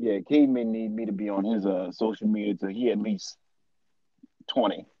 yeah, Cade may need me to be on his social media till he at least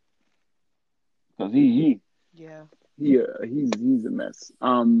 20, because he's a mess.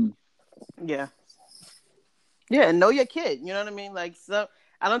 Yeah, and know your kid. You know what I mean? Like, so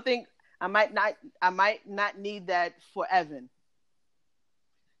I don't think I might not need that for Evan.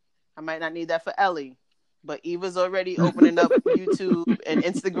 I might not need that for Ellie. But Eva's already opening up YouTube and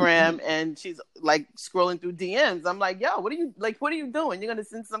Instagram, and she's like scrolling through DMs. I'm like, yo, what are you doing? You're gonna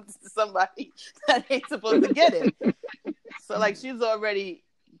send something to somebody that ain't supposed to get it. So like, she's already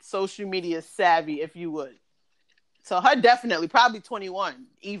social media savvy, if you would. So her definitely, probably 21,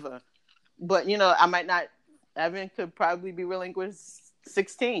 Eva. But I might not. Evan could probably be relinquished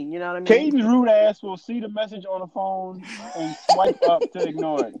 16. You know what I mean? Caden's rude ass will see the message on the phone and swipe up to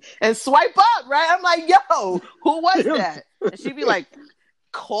ignore it. And swipe up, right? I'm like, yo, who was that? And she'd be like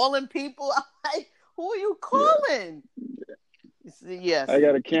calling people. I'm like, who are you calling? Yeah. Yes. I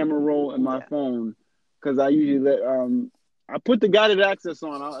got a camera roll in my phone because I usually let I put the guided access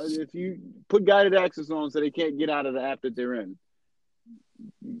on. If you put guided access on so they can't get out of the app that they're in,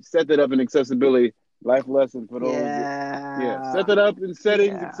 set that up in accessibility. Life lesson for those. Yeah. Set that up in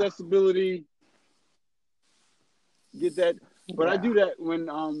settings, accessibility. Get that. But I do that when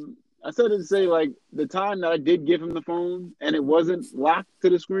I said it to say, like, the time that I did give him the phone and it wasn't locked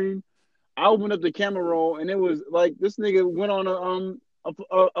to the screen, I opened up the camera roll and it was like this nigga went on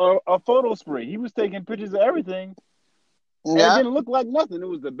a photo spree. He was taking pictures of everything. And it didn't look like nothing. It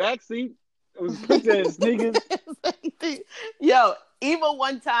was the back seat. It was a picture of his sneakers. Yo, Eva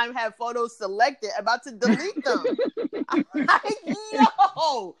one time had photos selected, about to delete them. I'm like,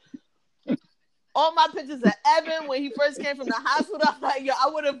 yo, all my pictures of Evan when he first came from the hospital. I'm like, yo, I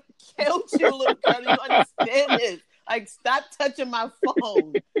would have killed you, little girl. You understand this? Like, stop touching my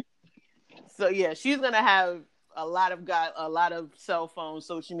phone. So yeah, she's gonna have a lot of cell phone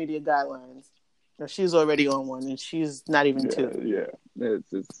social media guidelines. She's already on one, and she's not even 2. Yeah,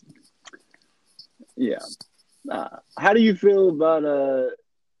 it's yeah. How do you feel about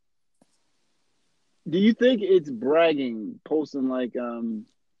do you think it's bragging posting like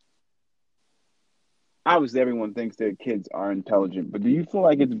obviously everyone thinks their kids are intelligent, but do you feel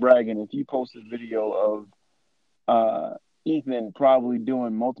like it's bragging if you post a video of Ethan probably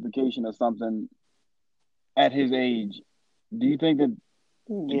doing multiplication or something at his age? Do you think that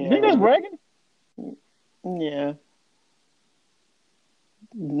do you think that's bragging? Yeah.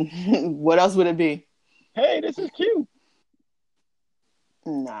 What else would it be? Hey, this is cute.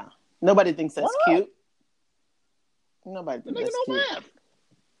 Nah. Nobody thinks that's cute. Nobody thinks that's cute. Laugh.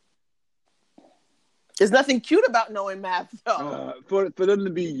 There's nothing cute about knowing math, though. For them to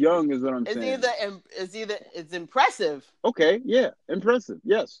be young is what I'm saying. It's impressive. Okay, yeah, impressive.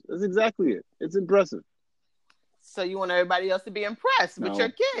 Yes, that's exactly it. It's impressive. So you want everybody else to be impressed with your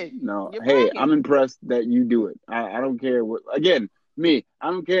kid? No, You're hey, bragging. I'm impressed that you do it. I don't care what. Again, me,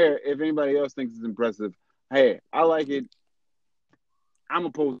 I don't care if anybody else thinks it's impressive. Hey, I like it. I'm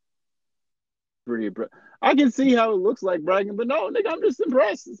opposed. Pretty impressed. I can see how it looks like bragging, but no, nigga, I'm just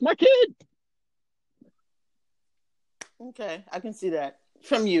impressed. It's my kid. Okay, I can see that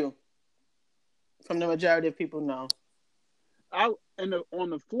from you. From the majority of people, no. On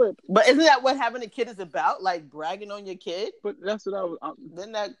the flip, but isn't that what having a kid is about? Like bragging on your kid? But that's what I was.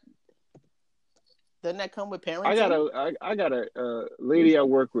 Doesn't that come with parenting? I got a lady I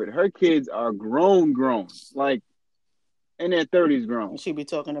work with. Her kids are grown, like in their 30s, grown. She be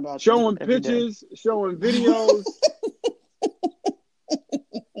talking about showing pictures, showing videos.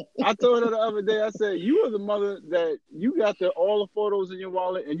 I told her the other day, I said, you are the mother that you got all the photos in your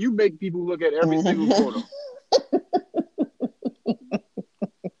wallet and you make people look at every single photo.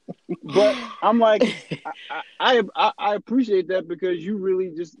 But I'm like, I appreciate that because you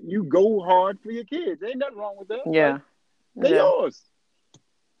really you go hard for your kids. Ain't nothing wrong with that. Yeah. Like, they're yours.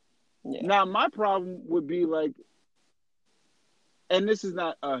 Yeah. Now, my problem would be like, and this is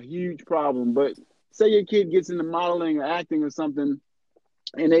not a huge problem, but say your kid gets into modeling or acting or something,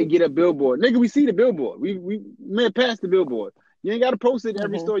 and they get a billboard. Nigga, we see the billboard. We may have passed the billboard. You ain't got to post it in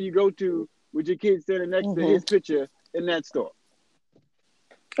every store you go to with your kid standing next to his picture in that store.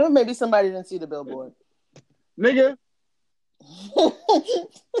 Or maybe somebody didn't see the billboard. Nigga.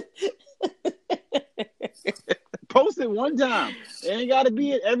 Post it one time. It ain't got to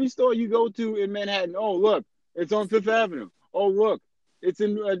be at every store you go to in Manhattan. Oh, look, it's on Fifth Avenue. Oh, look, it's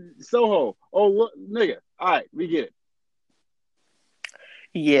in Soho. Oh, look, nigga. All right, we get it.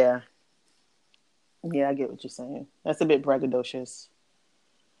 Yeah. Yeah, I get what you're saying. That's a bit braggadocious.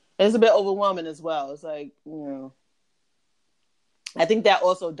 It's a bit overwhelming as well. It's like, I think that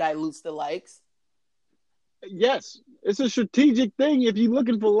also dilutes the likes. Yes, it's a strategic thing. If you're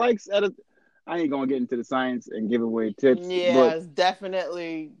looking for likes I ain't gonna get into the science and give away tips. Yeah, but it's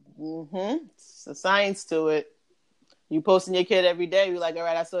definitely it's a science to it. You posting your kid every day, you're like, all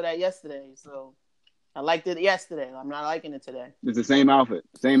right, I saw that yesterday, so I liked it yesterday. I'm not liking it today. It's the same outfit,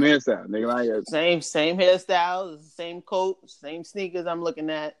 same hairstyle. They like it. Same hairstyle, same coat, same sneakers I'm looking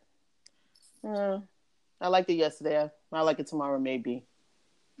at. I liked it yesterday. I like it tomorrow, maybe.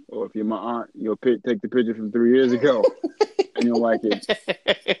 Or if you're my aunt, you'll take the picture from 3 years ago and you'll like it.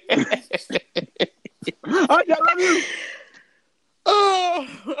 I love you. Oh,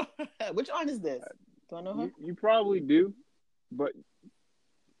 which aunt is this? Do I know her? You probably do, but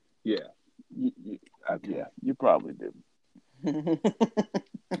yeah. You probably do. You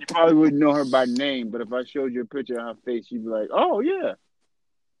probably wouldn't know her by name, but if I showed you a picture of her face, you'd be like, "Oh yeah."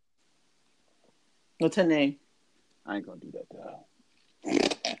 What's her name? I ain't gonna do that to her. I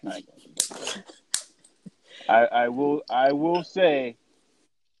ain't gonna do that to her. I will say,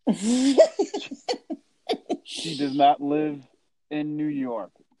 she does not live in New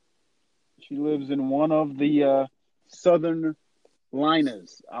York. She lives in one of the southern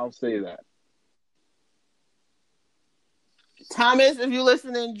liners. I'll say that. Thomas, if you're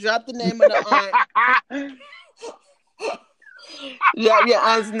listening, drop the name of the aunt. Yeah, your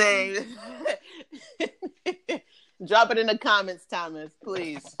aunt's name. Drop it in the comments, Thomas,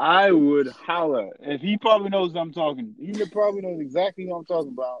 please. I would holler. If he probably knows what I'm talking. He probably knows exactly what I'm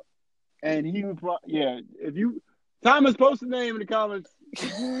talking about. And he would if you Thomas, post the name in the comments.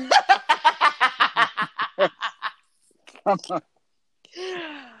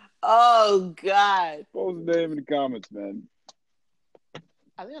 Oh God. Post the name in the comments, man.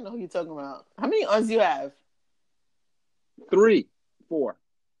 I think I know who you're talking about. How many aunts do you have? 3, 4.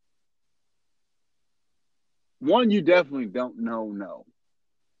 One you definitely don't know. No.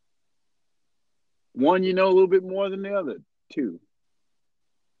 One you know a little bit more than the other. 2.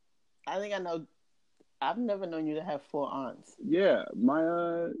 I think I know. I've never known you to have 4 aunts. Yeah,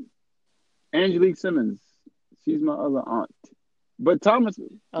 my Angelique Simmons. She's my other aunt. But Thomas.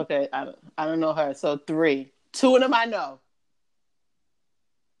 Okay, I don't know her. So 3. 2 of them I know.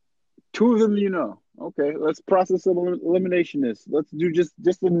 2 of them you know. Okay, let's process elimination this. Let's do just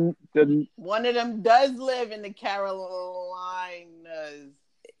the one of them does live in the Carolinas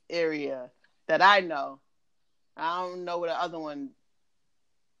area that I know. I don't know where the other one.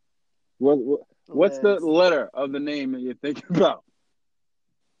 What's the letter of the name that you're thinking about?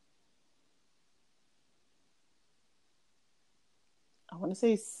 I want to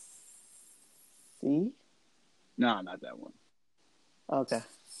say C. No, not that one. Okay.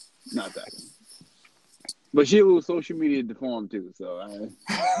 Not that one. But she a little social media deformed too, so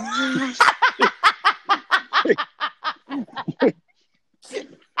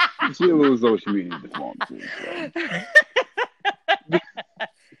she a little social media deformed too. So.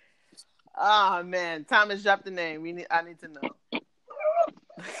 Oh man, Thomas dropped the name. I need to know.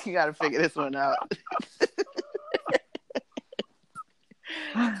 You got to figure this one out.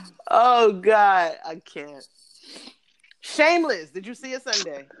 Oh God, I can't. Shameless. Did you see it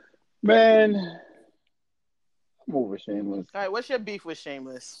Sunday? Man, I'm over Shameless. All right, what's your beef with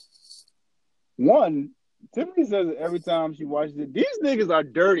Shameless? One, Tiffany says it every time she watches it. These niggas are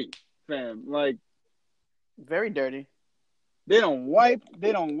dirty, fam. Like, very dirty. They don't wipe.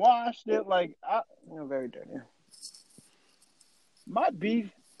 They don't wash. They're like, they're very dirty. My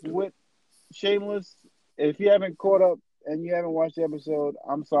beef with Shameless, if you haven't caught up and you haven't watched the episode,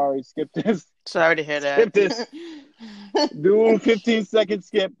 I'm sorry. Skip this. Sorry to hear that. Skip this. Do a 15-second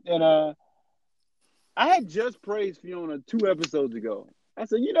skip. And I had just praised Fiona 2 episodes ago. I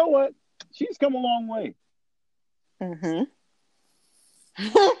said, you know what? She's come a long way. Mm-hmm.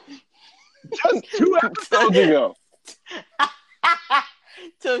 Just 2 episodes ago.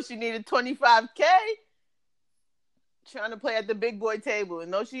 Till she needed $25K. Trying to play at the big boy table,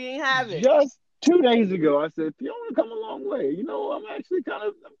 and no, she ain't have it. Just 2 days ago, I said, Fiona come a long way. You know, I'm actually kind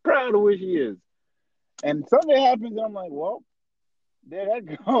of proud of where she is. And Sunday happens, and I'm like, well, there that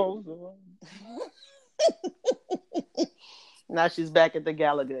goes. Now she's back at the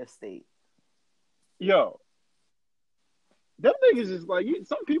Gallagher estate. Yo, them niggas is like,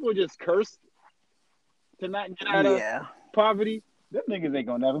 some people just curse to not get out of poverty. Them niggas ain't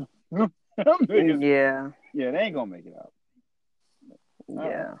gonna never. Yeah, they ain't gonna make it out.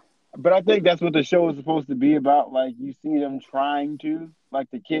 Yeah. But I think that's what the show is supposed to be about. Like, you see them trying to, like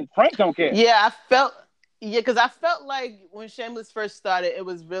the kid. Frank don't care. Yeah, because I felt like when Shameless first started, it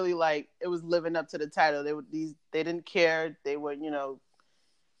was really like it was living up to the title. They didn't care. They were,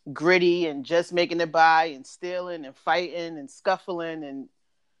 gritty and just making it by and stealing and fighting and scuffling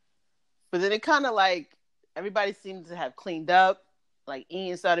but then it kind of like everybody seemed to have cleaned up. Like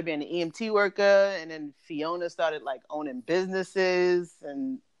Ian started being an EMT worker, and then Fiona started like owning businesses,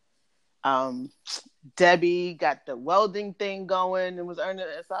 and Debbie got the welding thing going and was earning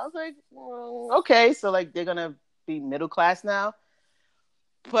it. So I was like, okay, so like they're gonna be middle class now.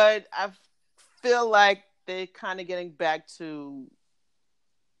 But I feel like they're kind of getting back to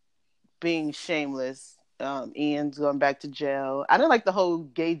being shameless. Ian's going back to jail. I didn't like the whole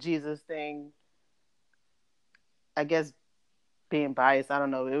gay Jesus thing. I guess being biased, I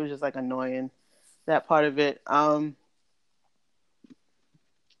don't know. It was just like annoying, that part of it. The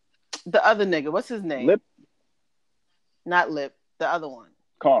other nigga, what's his name? Lip? Not Lip. The other one.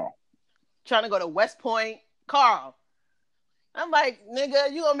 Carl. Trying to go to West Point. Carl. I'm like,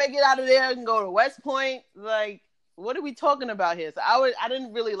 nigga, you gonna make it out of there and go to West Point? Like, what are we talking about here? So I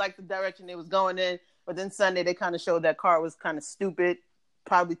didn't really like the direction it was going in, but then Sunday they kind of showed that Carl was kind of stupid,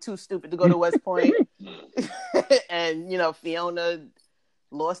 probably too stupid to go to West Point. And, Fiona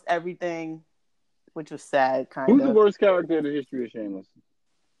lost everything, which was sad, kind of. Who's the worst character in the history of Shameless?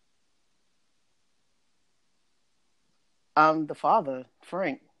 The father,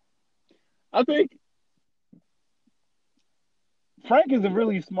 Frank. I think Frank is a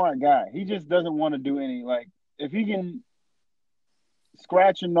really smart guy. He just doesn't want to do any, like, if he can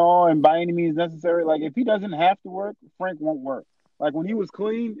scratch and gnaw and by any means necessary, like, if he doesn't have to work, Frank won't work. Like, when he was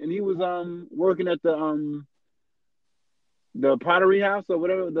clean and he was working at the pottery house or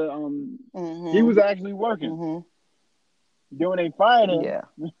whatever, he was actually working. Then when they fired him,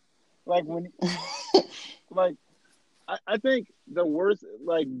 like, when like, I think the worst,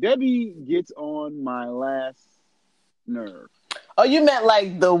 like, Debbie gets on my last nerve. Oh, you meant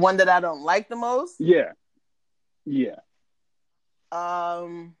like the one that I don't like the most? Yeah.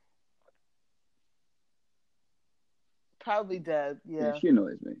 Probably Deb. Yeah, she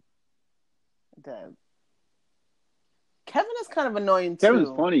annoys me. Deb. Kevin is kind of annoying too. Kevin's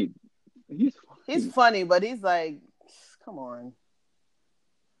funny. He's funny, but he's like, come on.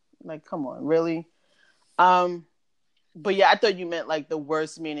 Like, come on, really? But yeah, I thought you meant like the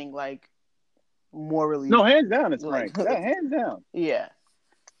worst, meaning like morally. No, hands down, it's Frank. Yeah, hands down. Yeah.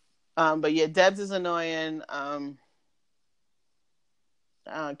 But yeah, Debs is annoying.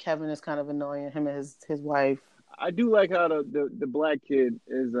 Kevin is kind of annoying. Him and his wife. I do like how the black kid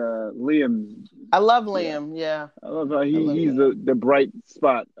is Liam. I love Liam. Yeah. I love how he's the bright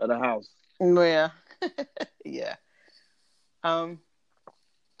spot of the house. Yeah. Yeah. So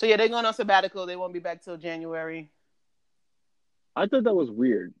yeah, they're going on sabbatical. They won't be back till January. I thought that was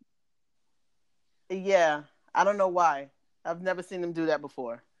weird. Yeah, I don't know why. I've never seen them do that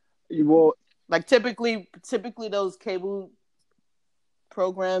before. Well, Like typically those cable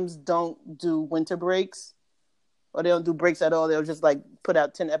programs don't do winter breaks, or they don't do breaks at all. They'll just like put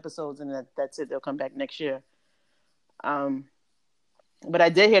out 10 episodes and that's it. They'll come back next year. But I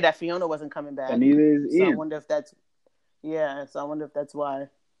did hear that Fiona wasn't coming back. And neither is Ian. So I wonder if that's why.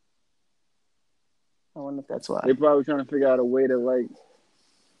 They're probably trying to figure out a way to like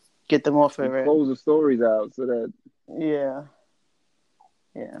get them off of it. Close the stories out so that. Yeah.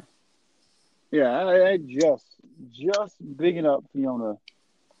 I just bigging up Fiona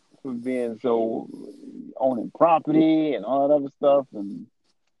for being so owning property and all that other stuff, and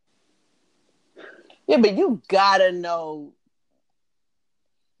yeah, but you gotta know.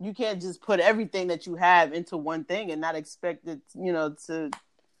 You can't just put everything that you have into one thing and not expect it,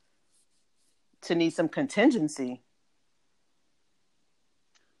 to need some contingency.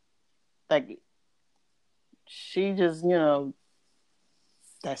 Like, she just, that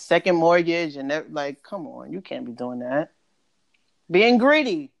second mortgage and that, like, come on, you can't be doing that. Being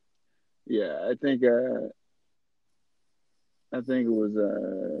greedy. Yeah, I think it was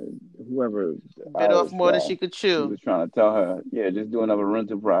whoever bit off more than she could chew. He was trying to tell her, just do another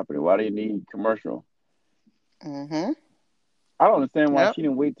rental property. Why do you need commercial? Mm-hmm. I don't understand why she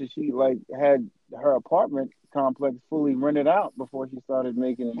didn't wait till she had her apartment complex fully rented out before she started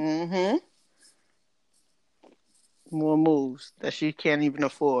making more moves that she can't even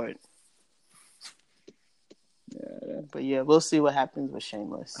afford. Yeah. But yeah, we'll see what happens with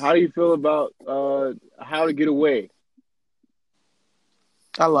Shameless. How do you feel about How to Get Away?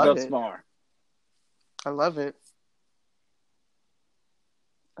 I love Thus it. far. I love it.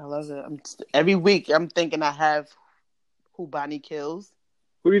 Every week I'm thinking I have who Bonnie kills.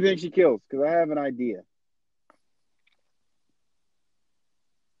 Who do you think she kills? Because I have an idea.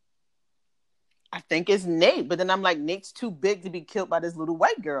 I think it's Nate, but then I'm like, Nate's too big to be killed by this little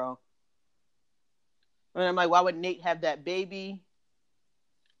white girl. And I'm like, why would Nate have that baby?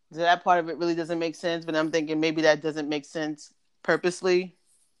 So that part of it really doesn't make sense, but I'm thinking maybe that doesn't make sense purposely.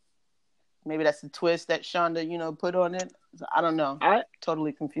 Maybe that's the twist that Shonda, put on it. So I don't know. I'm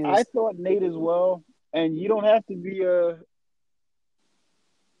totally confused. I thought Nate as well, and you don't have to be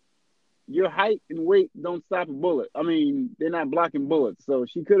your height and weight don't stop a bullet. I mean, they're not blocking bullets, so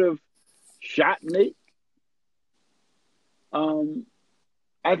she could have shot Nate.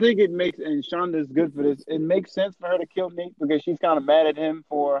 I think it makes, and Shonda's good for this, it makes sense for her to kill Nate because she's kind of mad at him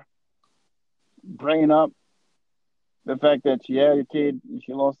for bringing up the fact that she had a kid and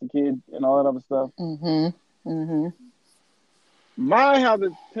she lost a kid and all that other stuff. How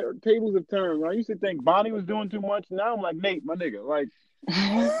the tables have turned. When I used to think Bonnie was doing too much, now I'm like, Nate, my nigga, like,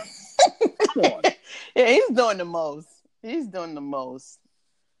 come on. Yeah, he's doing the most.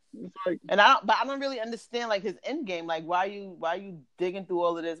 It's like, but I don't really understand like his end game. Like, why are you digging through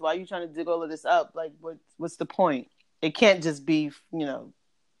all of this? Why are you trying to dig all of this up? Like, what's the point? It can't just be, because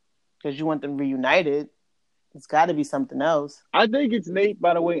you want them reunited. It's got to be something else. I think it's Nate.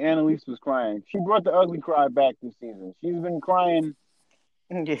 By the way, Annalise was crying. She brought the ugly cry back this season. She's been crying.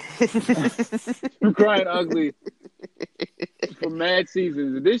 She's been crying ugly for mad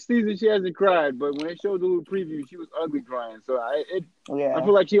seasons. This season she hasn't cried, but when it showed the little preview, she was ugly crying. So I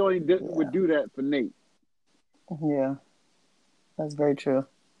feel like she only would do that for Nate. Yeah, that's very true.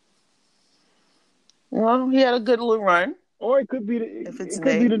 Well, he had a good little run. Or it could be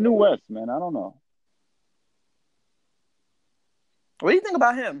the New West, man. I don't know. What do you think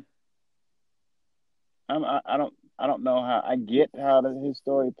about him? I don't know how I get how his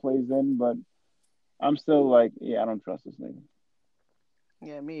story plays in, but I'm still like, I don't trust this nigga.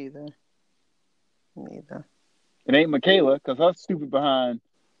 Yeah, me either. It ain't Michaela, because her stupid behind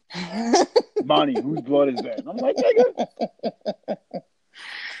Bonnie, whose blood is that? I'm like,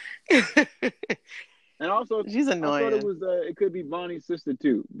 nigga. And also, she's annoying. I thought it could be Bonnie's sister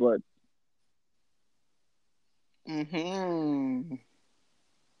too, but.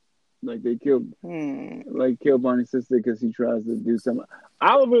 Like they killed Bonnie's sister because he tries to do something.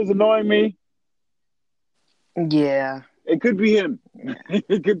 Oliver is annoying me. Yeah. It could be him.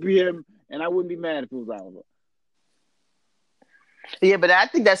 It could be him, and I wouldn't be mad if it was Oliver. Yeah, but I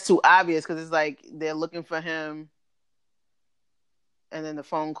think that's too obvious because it's like they're looking for him, and then the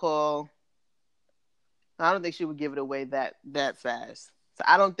phone call. I don't think she would give it away that fast. So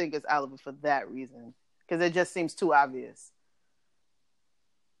I don't think it's Oliver for that reason because it just seems too obvious.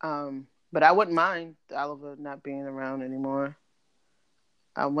 But I wouldn't mind Oliver not being around anymore.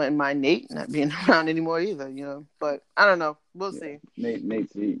 I wouldn't mind Nate not being around anymore either, But I don't know. We'll see. Nate,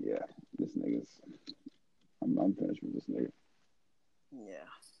 this nigga's. I'm finished with this nigga. Yeah.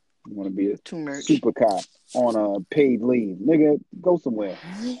 I want to be a Too much. super cop on a paid leave. Nigga, go somewhere.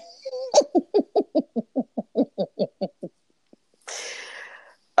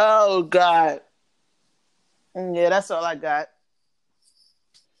 Oh God. Yeah, that's all I got.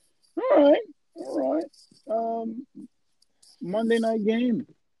 All right. Monday night game.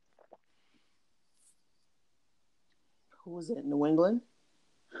 Who was it? New England?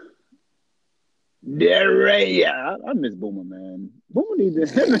 Yeah, I miss Boomer, man. Boomer need to.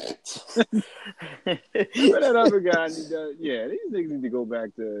 But that other guy need to. Yeah, these niggas need to go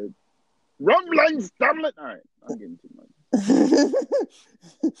back to rumbling, stumbling. All right, I'm getting too much.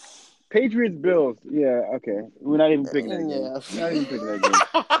 Patriots, Bills. Yeah, okay. We're not even picking that game. Yeah. Not even picking that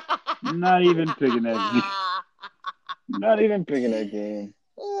game. Not even picking that game. Not even picking that game.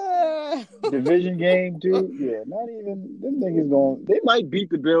 Division game too. Yeah, not even. Them niggas going. They might beat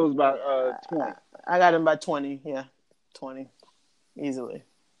the Bills by 20. I got him by 20. Yeah, 20. Easily.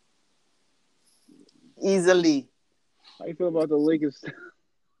 How you feel about the Lakers?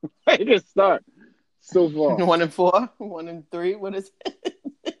 Lakers start so far. 1-4, 1-3. What is it?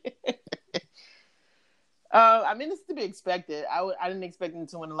 I mean, it's to be expected. I didn't expect them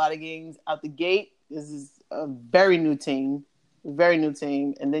to win a lot of games out the gate. This is a very new team,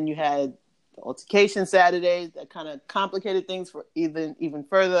 and then you had the altercation Saturday that kind of complicated things for even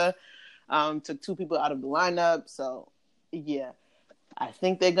further. Took 2 people out of the lineup, so yeah, I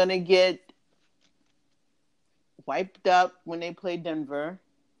think they're gonna get wiped up when they play Denver.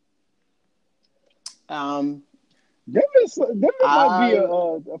 Denver might be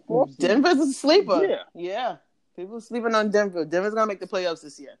a fourth. Denver's a sleeper. Yeah. People are sleeping on Denver. Denver's gonna make the playoffs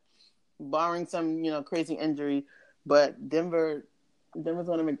this year, barring some crazy injury. But Denver's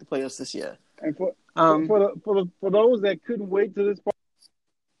gonna make the playoffs this year. And for those that couldn't wait to this part,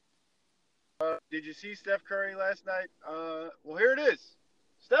 did you see Steph Curry last night? Well, here it is,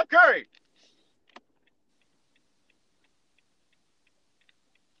 Steph Curry.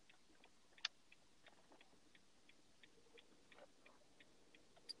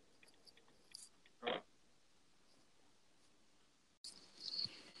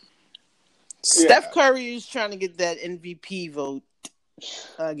 Steph Curry is trying to get that MVP vote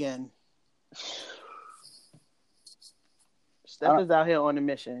again. Steph is out here on a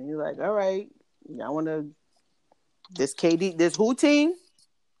mission. He's like, all right, I want to. This KD, this who team?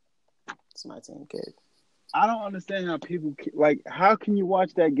 It's my team, kid. I don't understand how people how can you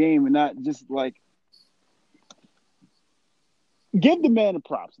watch that game and not just give the man the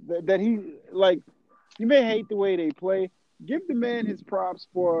props that he you may hate the way they play. Give the man his props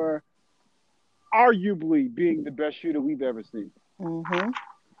for arguably being the best shooter we've ever seen. Mm-hmm.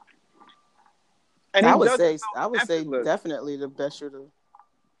 And I would say definitely the best shooter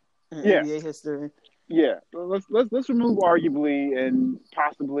in NBA history. Yeah, let's remove arguably and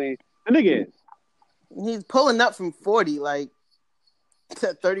possibly. The nigga is. He's pulling up from 40,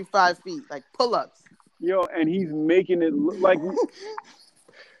 to 35 feet, pull-ups. Yo, and he's making it look like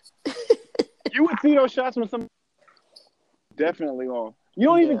you would see those shots when some definitely off. You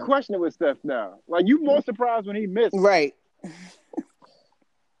don't even question it with Steph now. You more surprised when he missed. Right.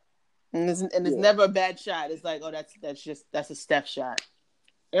 And it's never a bad shot. It's like, oh, that's a Steph shot.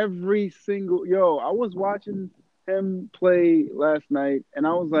 Every single I was watching him play last night, and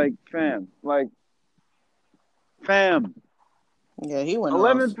I was like, fam. Yeah, he went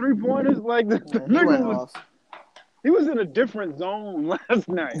 11 off. 3-pointers. He went off. He was in a different zone last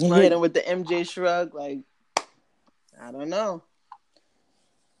night. He hit him with the MJ shrug. I don't know.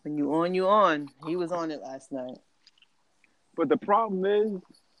 When you on, you on. He was on it last night. But the problem is,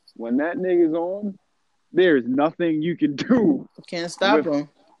 when that nigga's on, there's nothing you can do. Can't stop him.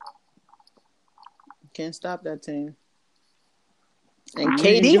 Can't stop that team. And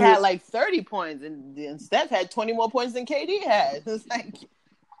KD had 30 points, and Steph had 20 more points than KD had. It's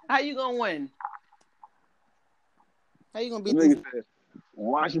how you gonna win? How you gonna beat this?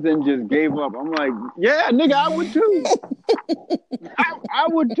 Washington just gave up. I'm like, yeah, nigga, I would too. I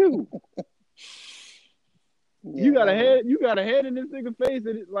would too. Yeah, you got a head in this nigga face,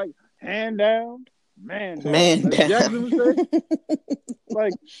 and it's hand down, man down. Jackson would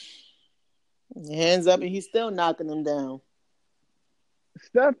say. Hands up, and he's still knocking them down.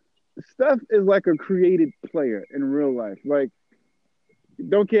 Steph is like a created player in real life.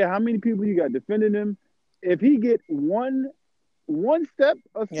 Don't care how many people you got defending him. If he get one step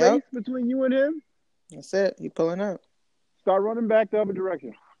of space between you and him, that's it. He pulling up. Start running back the other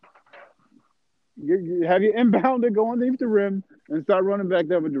direction. You have your inbounder go underneath the rim and start running back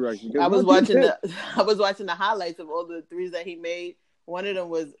the other direction. I was watching the highlights of all the threes that he made. One of them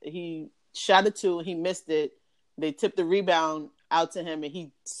was he shot a 2, he missed it. They tipped the rebound out to him, and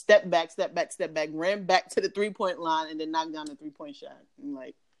he stepped back, ran back to the 3-point line, and then knocked down the 3-point shot.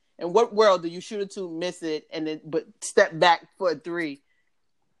 In what world do you shoot a 2, miss it, and then but step back for a 3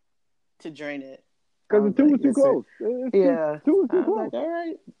 to drain it? Because the 2 was too close. Yeah. 2 was too close.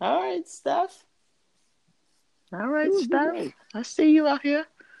 Like, all right, Steph. All right, Steph. I see you out here.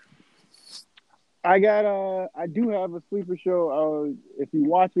 I do have a sleeper show. If you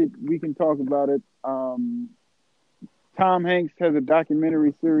watch it, we can talk about it. Tom Hanks has a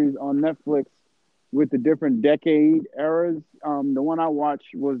documentary series on Netflix with the different decade eras. The one I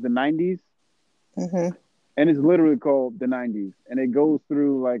watched was the 90s. Mm-hmm. And it's literally called the 90s. And it goes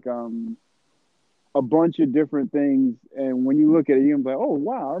through like a bunch of different things. And when you look at it, you're like, oh,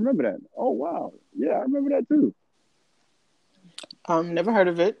 wow, I remember that. Oh, wow. Yeah, I remember that too. Never heard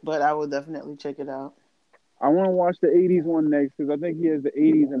of it, but I will definitely check it out. I want to watch the 80s one next because I think he has the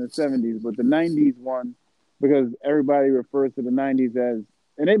 80s and the 70s. But the 90s one, because everybody refers to the 90s as,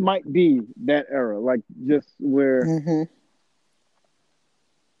 and it might be that era, like just where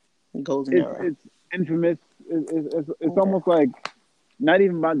golden era. It's infamous. It's almost like not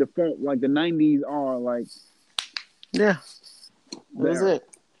even by default. Like the 90s are like, yeah, that is it.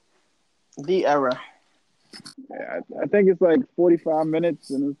 The era. Yeah, I think it's like 45 minutes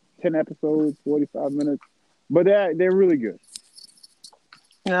and 10 episodes, 45 minutes, but they're really good.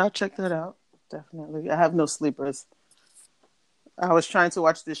 Yeah, I'll check that out. Definitely. I have no sleepers. I was trying to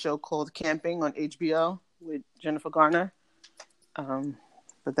watch this show called Camping on HBO with Jennifer Garner,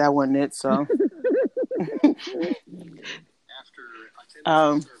 but that wasn't it. So,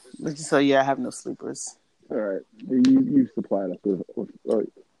 so yeah, I have no sleepers. All right, you supplied us with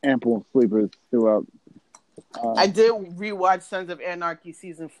ample sleepers throughout. I did rewatch Sons of Anarchy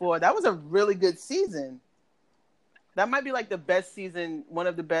season 4. That was a really good season. That might be like the best season, one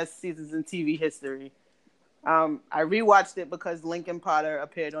of the best seasons in TV history. I rewatched it because Lincoln Potter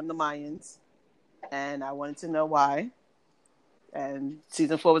appeared on The Mayans, and I wanted to know why. And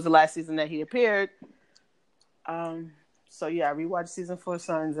season 4 was the last season that he appeared. So yeah, I rewatched season 4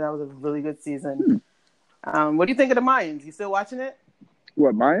 Sons. That was a really good season. What do you think of The Mayans? You still watching it?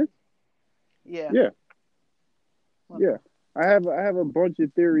 What, Mayans? Yeah. Yeah. Yeah. I have a bunch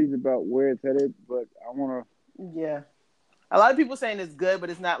of theories about where it's headed, but I want to. Yeah. A lot of people saying it's good, but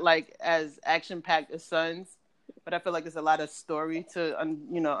it's not like as action packed as Sons. But I feel like there's a lot of story to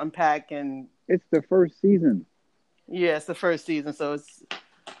unpack, and it's the first season. Yeah, it's the first season, so it's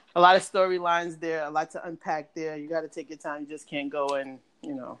a lot of storylines there, a lot to unpack there. You got to take your time. You just can't go and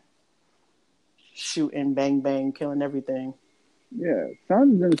shoot and bang bang, killing everything. Yeah,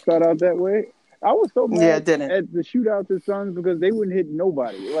 Sons didn't start out that way. I was so mad at the shootouts of Sons because they wouldn't hit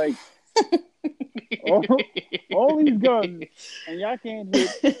nobody. Like all these guns, and y'all can't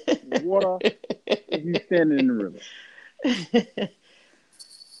hit water if you standing in the river.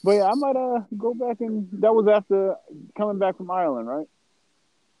 But yeah, I might go back and that was after coming back from Ireland, right?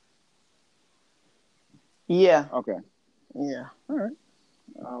 Yeah. Okay. Yeah. All right.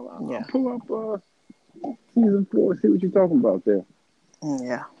 I'll pull up season 4. See what you're talking about there.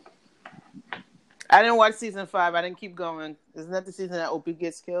 Yeah. I didn't watch season 5. I didn't keep going. Isn't that the season that Opie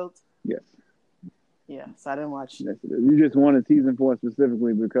gets killed? Yes. Yeah, so I didn't watch. Yes, it is. You just wanted season 4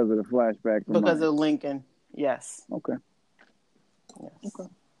 specifically because of the flashback. Because of Lincoln. Yes. Okay. Yes. Okay.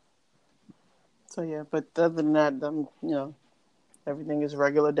 So yeah, but other than that, everything is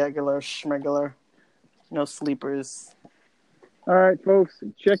regular, schmegular. No sleepers. All right, folks.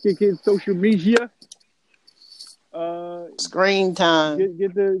 Check your kids' social media. Screen time.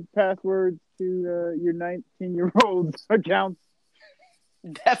 Get the passwords to your 19-year-old's accounts.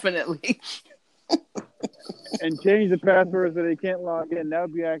 Definitely. And change the password so they can't log in. That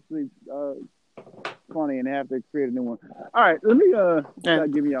would be actually funny, and they have to create a new one. All right, let me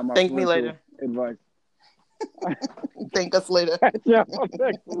give you my thank me later advice. Thank us later. Catch y'all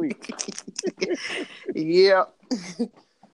next week. Yeah.